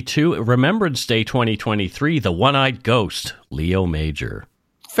 292, Remembrance Day 2023, The One-Eyed Ghost, Leo Major.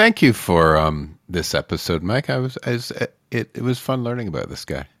 Thank you for this episode, Mike. It was fun learning about this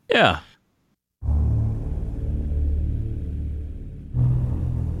guy. Yeah.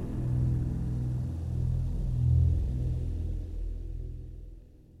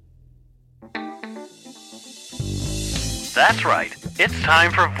 That's right. It's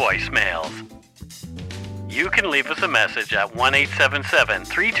time for voicemails. You can leave us a message at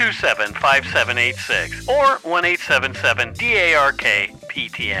 1-877-327-5786 or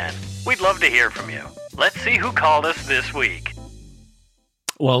 1-877-DARK-PTN. We'd love to hear from you. Let's see who called us this week.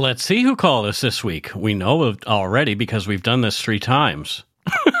 Well, let's see who called us this week. We know it already because we've done this 3 times.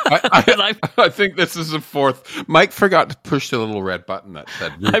 I think this is the 4th. Mike forgot to push the little red button that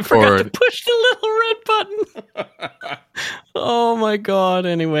said record. I forgot to push the little red button. Oh my God.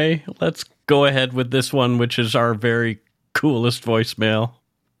 Anyway, let's go ahead with this one, which is our very coolest voicemail.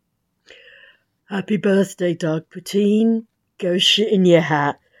 Happy birthday, Dark Poutine. Go shit in your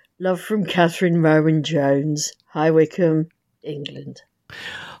hat. Love from Catherine Rowan Jones. High Wycombe, England.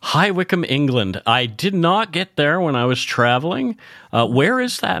 High Wycombe, England. I did not get there when I was traveling. Where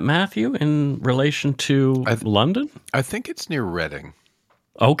is that, Matthew, in relation to London? I think it's near Reading.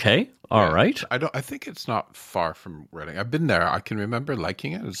 Okay. All right. I think it's not far from Reading. I've been there. I can remember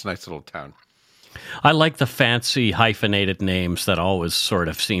liking it. It's a nice little town. I like the fancy hyphenated names that always sort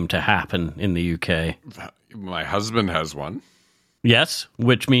of seem to happen in the UK. My husband has one. Yes,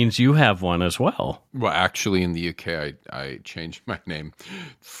 which means you have one as well. Well, actually, in the UK, I changed my name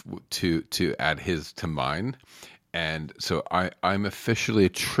to add his to mine. And so I'm officially a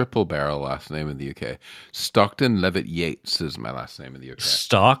triple barrel last name in the UK. Stockton Levitt Yates is my last name in the UK.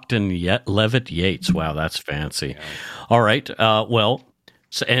 Stockton Levitt Yates. Wow, that's fancy. Yeah. All right.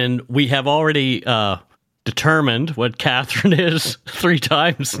 And we have already determined what Catherine is 3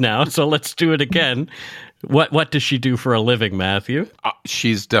 times now. So let's do it again. What does she do for a living, Matthew?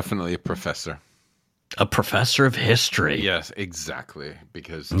 She's definitely a professor. A professor of history. Yes, exactly.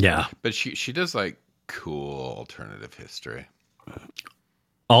 But she does like cool alternative history.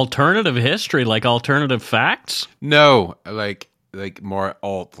 Alternative history, like alternative facts? No, like more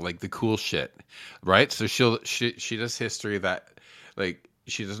alt, like the cool shit, right? So she does history that like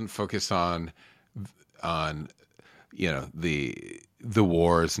she doesn't focus on the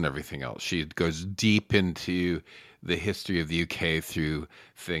wars and everything else. She goes deep into the history of the UK through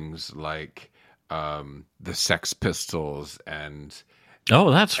things like the Sex Pistols and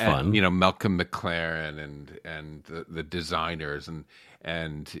that's fun. Malcolm McLaren and the designers and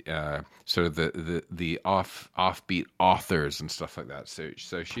sort of the offbeat authors and stuff like that. So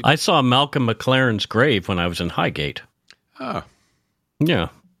she. I saw Malcolm McLaren's grave when I was in Highgate. Oh, yeah,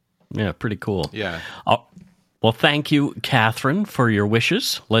 pretty cool. Yeah. Well, thank you, Catherine, for your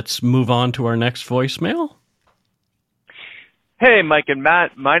wishes. Let's move on to our next voicemail. Hey, Mike and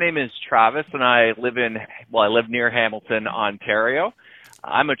Matt. My name is Travis, and I live near Hamilton, Ontario.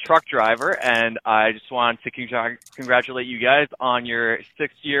 I'm a truck driver, and I just want to congratulate you guys on your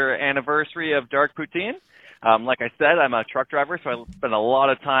 6-year anniversary of Dark Poutine. Like I said, I'm a truck driver, so I spend a lot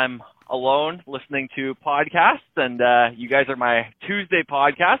of time alone listening to podcasts, and you guys are my Tuesday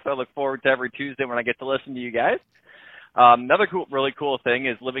podcast. So I look forward to every Tuesday when I get to listen to you guys. Another really cool thing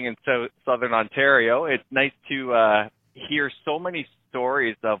is living in Southern Ontario. It's nice to hear so many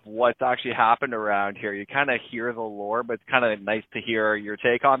stories of what's actually happened around here. You kind of hear the lore, but it's kind of nice to hear your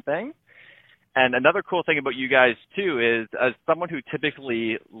take on things. And another cool thing about you guys, too, is as someone who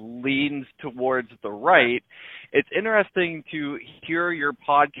typically leans towards the right, it's interesting to hear your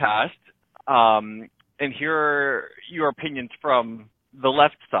podcast and hear your opinions from the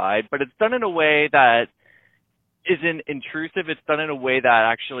left side, but it's done in a way that isn't intrusive. It's done in a way that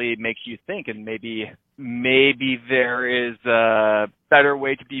actually makes you think, and maybe there is a better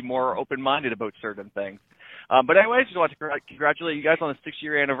way to be more open-minded about certain things. But anyway, I just want to congratulate you guys on the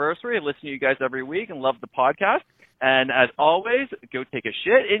 6-year anniversary. I listen to you guys every week and love the podcast. And as always, go take a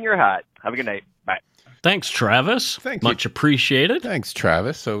shit in your hat. Have a good night. Bye. Thanks, Travis. Thank you. Much appreciated. Thanks,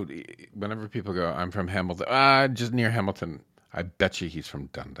 Travis. So whenever people go, I'm from Hamilton, just near Hamilton, I bet you he's from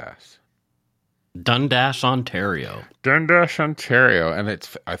Dundas. Dundas, Ontario. Dundas, Ontario. And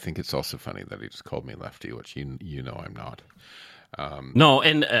I think it's also funny that he just called me lefty, which you know I'm not. No,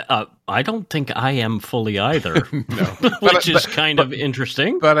 and I don't think I am fully either, no. which is kind of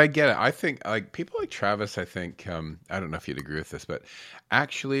interesting. But I get it. I think like people like Travis, I think, I don't know if you'd agree with this, but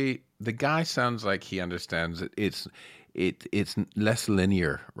actually the guy sounds like he understands it. It's less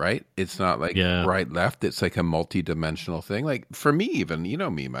linear, right? It's not like right, left. It's like a multi-dimensional thing. Like for me even, you know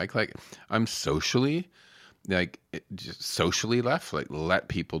me, Mike, like I'm socially just socially left, like let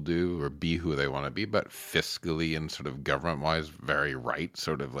people do or be who they want to be, but fiscally and sort of government-wise, very right,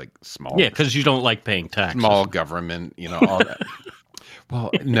 sort of like small. Yeah, because you don't like paying taxes. Small government, all that. Well,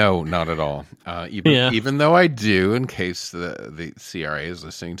 no, not at all. Even though I do, in case the CRA is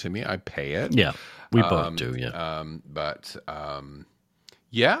listening to me, I pay it. Yeah, we both do. Yeah,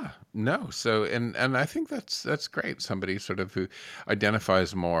 yeah, no. So, and I think that's great. Somebody sort of who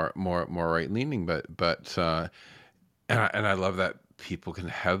identifies more right leaning, but and I love that people can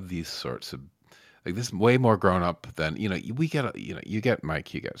have these sorts of like this way more grown up than we get. You get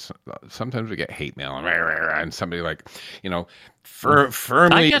Mike. You get sometimes we get hate mail and somebody like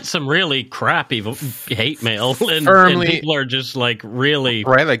firmly. I get some really crappy hate mail, and people are just like really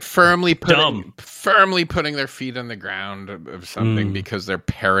right, like firmly dumb. Firmly putting their feet on the ground of something because they're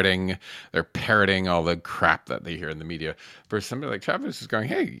parroting all the crap that they hear in the media. Versus somebody like Travis is going,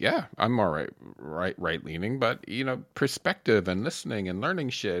 hey, yeah, I'm more right leaning, but perspective and listening and learning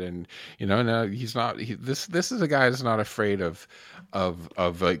shit, and no, he's not. This is a guy that's not afraid of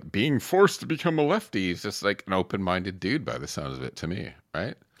like being forced to become a lefty. He's just like an open-minded dude by the sounds of it to me,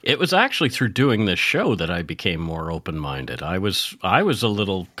 right? It was actually through doing this show that I became more open-minded. I was a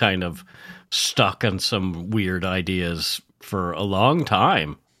little kind of stuck on some weird ideas for a long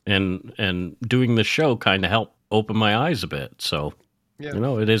time, and doing the show kind of helped open my eyes a bit. So,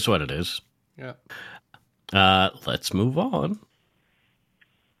 it is what it is. Yeah. Let's move on.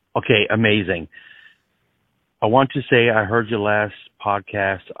 Okay, amazing. I want to say I heard your last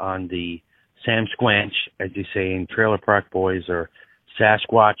podcast on the Sam Squanch, as you say in Trailer Park Boys, or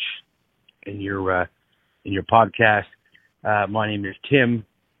Sasquatch in your podcast. My name is Tim.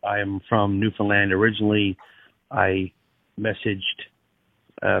 I am from Newfoundland originally. I messaged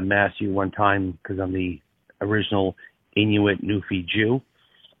Matthew one time because I'm the original Inuit Newfie Jew.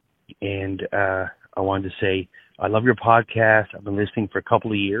 And I wanted to say I love your podcast. I've been listening for a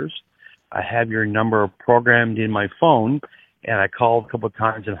couple of years. I have your number programmed in my phone, and I called a couple of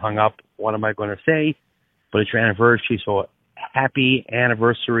times and hung up. What am I going to say? But it's your anniversary, so happy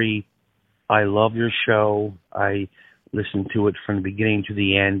anniversary. I love your show. I listen to it from the beginning to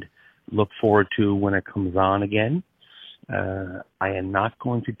the end. Look forward to when it comes on again. I am not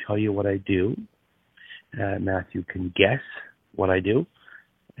going to tell you what I do. Matthew can guess what I do,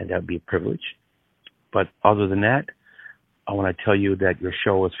 and that would be a privilege. But other than that, I want to tell you that your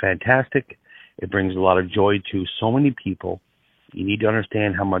show is fantastic. It brings a lot of joy to so many people. You need to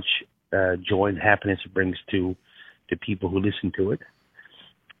understand how much joy and happiness it brings to people who listen to it,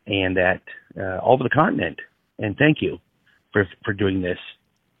 and that all over the continent. And thank you for doing this.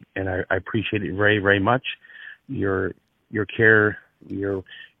 And I appreciate it very, very much. Your care, your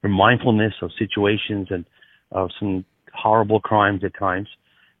mindfulness of situations and of some horrible crimes at times.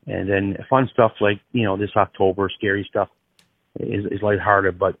 And then fun stuff like, this October, scary stuff is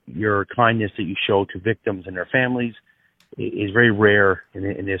lighthearted, but your kindness that you show to victims and their families is very rare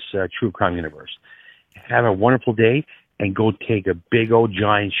in this true crime universe. Have a wonderful day, and go take a big old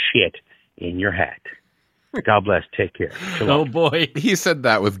giant shit in your hat. God bless. Take care. Oh, boy. He said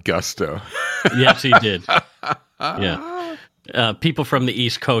that with gusto. Yes, he did. Yeah. People from the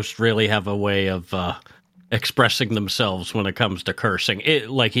East Coast really have a way of expressing themselves when it comes to cursing.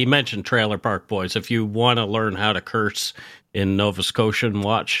 Like he mentioned Trailer Park Boys. If you want to learn how to curse in Nova Scotia,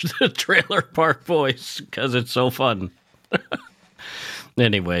 watch the Trailer Park Boys because it's so fun.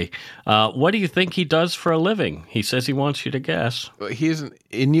 Anyway, what do you think he does for a living? He says he wants you to guess. Well, he's an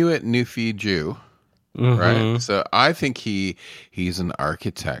Inuit Newfie Jew, right? So I think he's an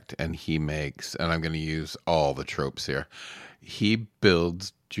architect, and he makes, and I'm going to use all the tropes here, he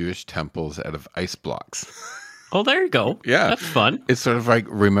builds Jewish temples out of ice blocks. Oh, there you go. Yeah. That's fun. It's sort of like,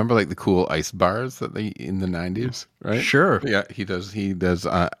 remember like the cool ice bars that they in the 90s, right? Sure. Yeah, he does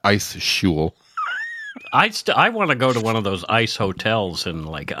ice shul. I want to go to one of those ice hotels in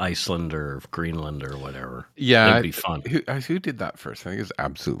like Iceland or Greenland or whatever. Yeah. It'd be fun. Who did that first? I think it was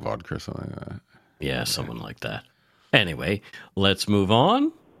Absolute Vodka or something like that. Yeah, someone like that. Anyway, let's move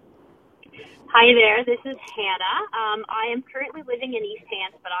on. Hi there, this is Hannah. I am currently living in East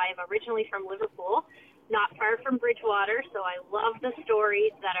Hants, but I am originally from Liverpool, not far from Bridgewater, so I love the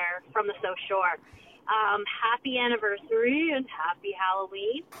stories that are from the South Shore. Happy anniversary and happy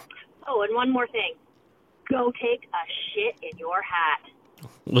Halloween. Oh, and one more thing. Go take a shit in your hat.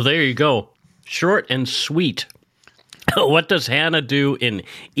 Well, there you go. Short and sweet. What does Hannah do in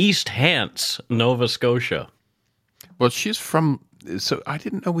East Hants, Nova Scotia? Well, she's from... So I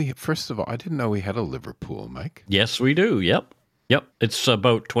didn't know I didn't know we had a Liverpool, Mike. Yes, we do. Yep. It's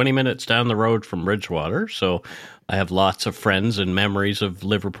about 20 minutes down the road from Bridgewater. So I have lots of friends and memories of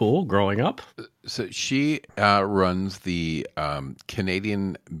Liverpool growing up. So she runs the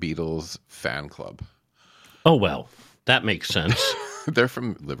Canadian Beatles fan club. Oh, well, that makes sense. They're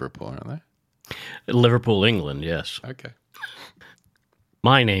from Liverpool, aren't they? Liverpool, England, yes. Okay.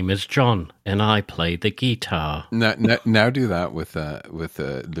 My name is John, and I play the guitar. Now do that with a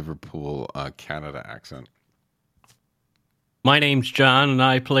Liverpool Canada accent. My name's John, and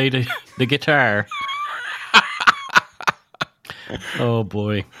I play the guitar. Oh,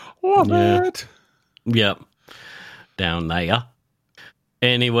 boy. Love it. Yep. Down there.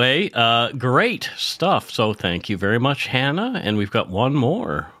 Anyway, great stuff. So thank you very much, Hannah. And we've got one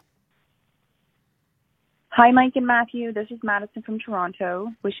more. Hi, Mike and Matthew. This is Madison from Toronto,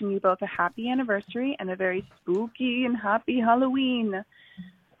 wishing you both a happy anniversary and a very spooky and happy Halloween.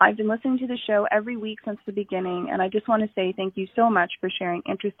 I've been listening to the show every week since the beginning, and I just want to say thank you so much for sharing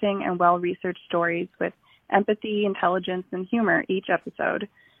interesting and well-researched stories with empathy, intelligence, and humor each episode.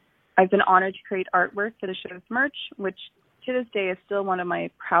 I've been honored to create artwork for the show's merch, which to this day is still one of my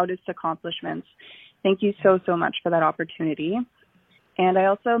proudest accomplishments. Thank you so, so much for that opportunity. And I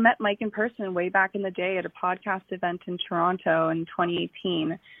also met Mike in person way back in the day at a podcast event in Toronto in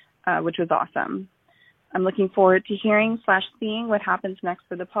 2018, which was awesome. I'm looking forward to hearing/seeing what happens next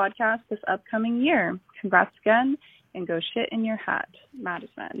for the podcast this upcoming year. Congrats again, and go shit in your hat,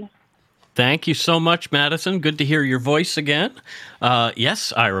 Madison. Thank you so much, Madison. Good to hear your voice again.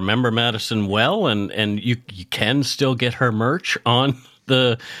 Yes, I remember Madison well, and you can still get her merch on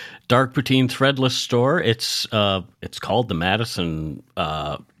the Dark Poutine Threadless store. It's called the Madison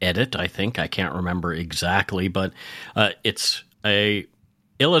Edit, I think. I can't remember exactly, but it's a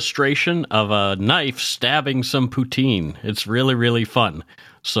illustration of a knife stabbing some poutine. It's really, really fun.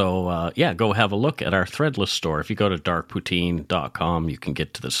 So, go have a look at our Threadless store. If you go to darkpoutine.com, you can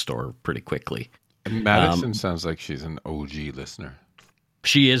get to the store pretty quickly. Madison sounds like she's an OG listener.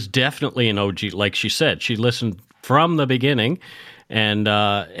 She is definitely an OG. Like she said, she listened from the beginning, and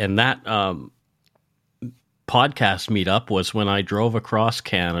that podcast meetup was when I drove across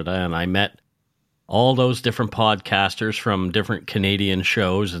Canada, and I met all those different podcasters from different Canadian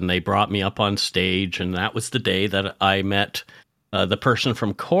shows, and they brought me up on stage, and that was the day that I met the person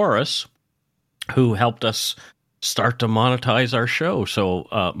from Chorus who helped us start to monetize our show.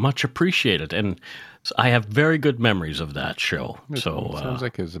 So much appreciated, and I have very good memories of that show. So sounds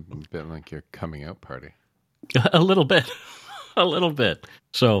like it was a bit like your coming out party. A little bit. A little bit.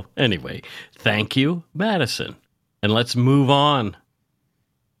 So anyway, thank you, Madison. And let's move on.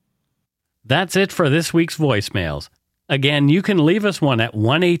 That's it for this week's voicemails. Again, you can leave us one at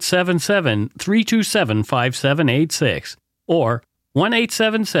 1-877-327-5786 or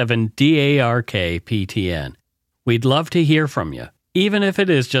 1-877-DARK-PTN. We'd love to hear from you, even if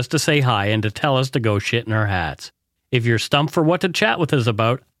it is just to say hi and to tell us to go shit in our hats. If you're stumped for what to chat with us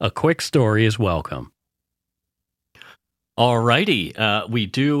about, a quick story is welcome. Alrighty, we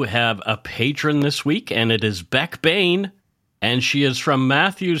do have a patron this week, and it is Beck Bain. And she is from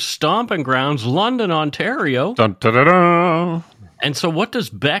Matthew's stomping grounds, London, Ontario. Dun, dun, dun, dun. And so what does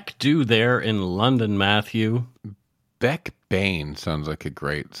Beck do there in London, Matthew? Beck Bain sounds like a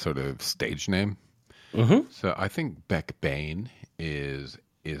great sort of stage name. Mm-hmm. So I think Beck Bain is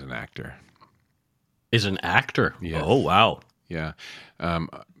an actor. Is an actor? Yes. Oh, wow. Yeah.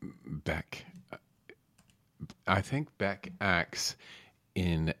 Beck. I think Beck acts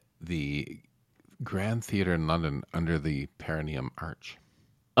in the Grand Theatre in London under the Perineum Arch.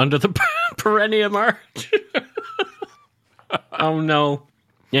 Under the Perineum Arch? Oh, no.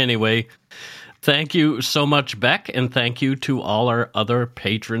 Anyway, thank you so much, Beck, and thank you to all our other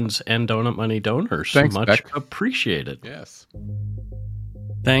patrons and Donut Money donors. Thanks, much Beck. appreciated. Yes.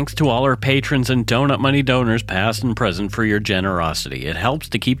 Thanks to all our patrons and Donut Money donors, past and present, for your generosity. It helps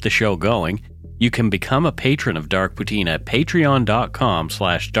to keep the show going. You can become a patron of Dark Poutine at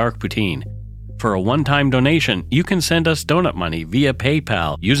patreon.com/darkpoutine. For a one-time donation, you can send us donut money via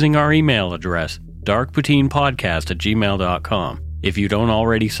PayPal using our email address, darkpoutinepodcast@gmail.com. If you don't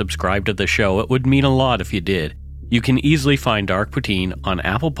already subscribe to the show, it would mean a lot if you did. You can easily find Dark Poutine on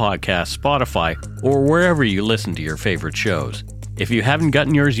Apple Podcasts, Spotify, or wherever you listen to your favorite shows. If you haven't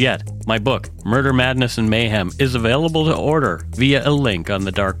gotten yours yet, my book, Murder, Madness, and Mayhem, is available to order via a link on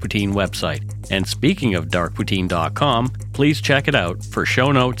the Dark Poutine website. And speaking of darkpoutine.com, please check it out for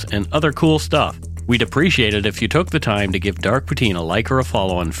show notes and other cool stuff. We'd appreciate it if you took the time to give Dark Poutine a like or a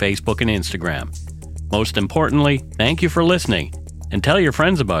follow on Facebook and Instagram. Most importantly, thank you for listening, and tell your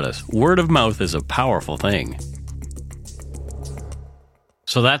friends about us. Word of mouth is a powerful thing.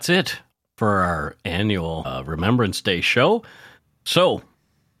 So that's it for our annual Remembrance Day show. So,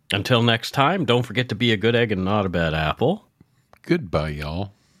 until next time, don't forget to be a good egg and not a bad apple. Goodbye,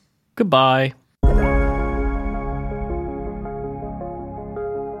 y'all. Goodbye.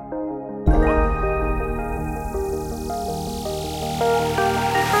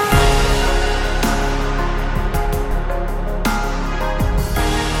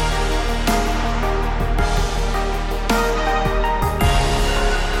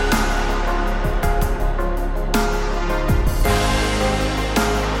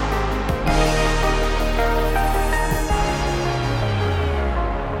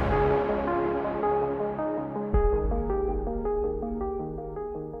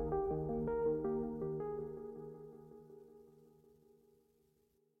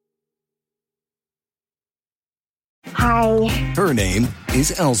 Hi. Her name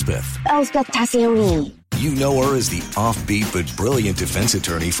is Elsbeth. Elsbeth Tassioni. You know her as the offbeat but brilliant defense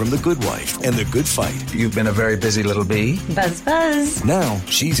attorney from The Good Wife and The Good Fight. You've been a very busy little bee. Buzz, buzz. Now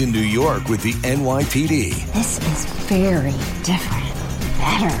she's in New York with the NYPD. This is very different.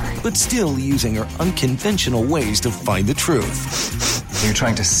 Better. But still using her unconventional ways to find the truth. Are you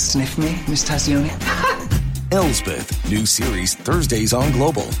trying to sniff me, Miss Tassioni? Elsbeth, new series Thursdays on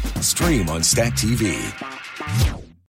Global. Stream on Stack TV.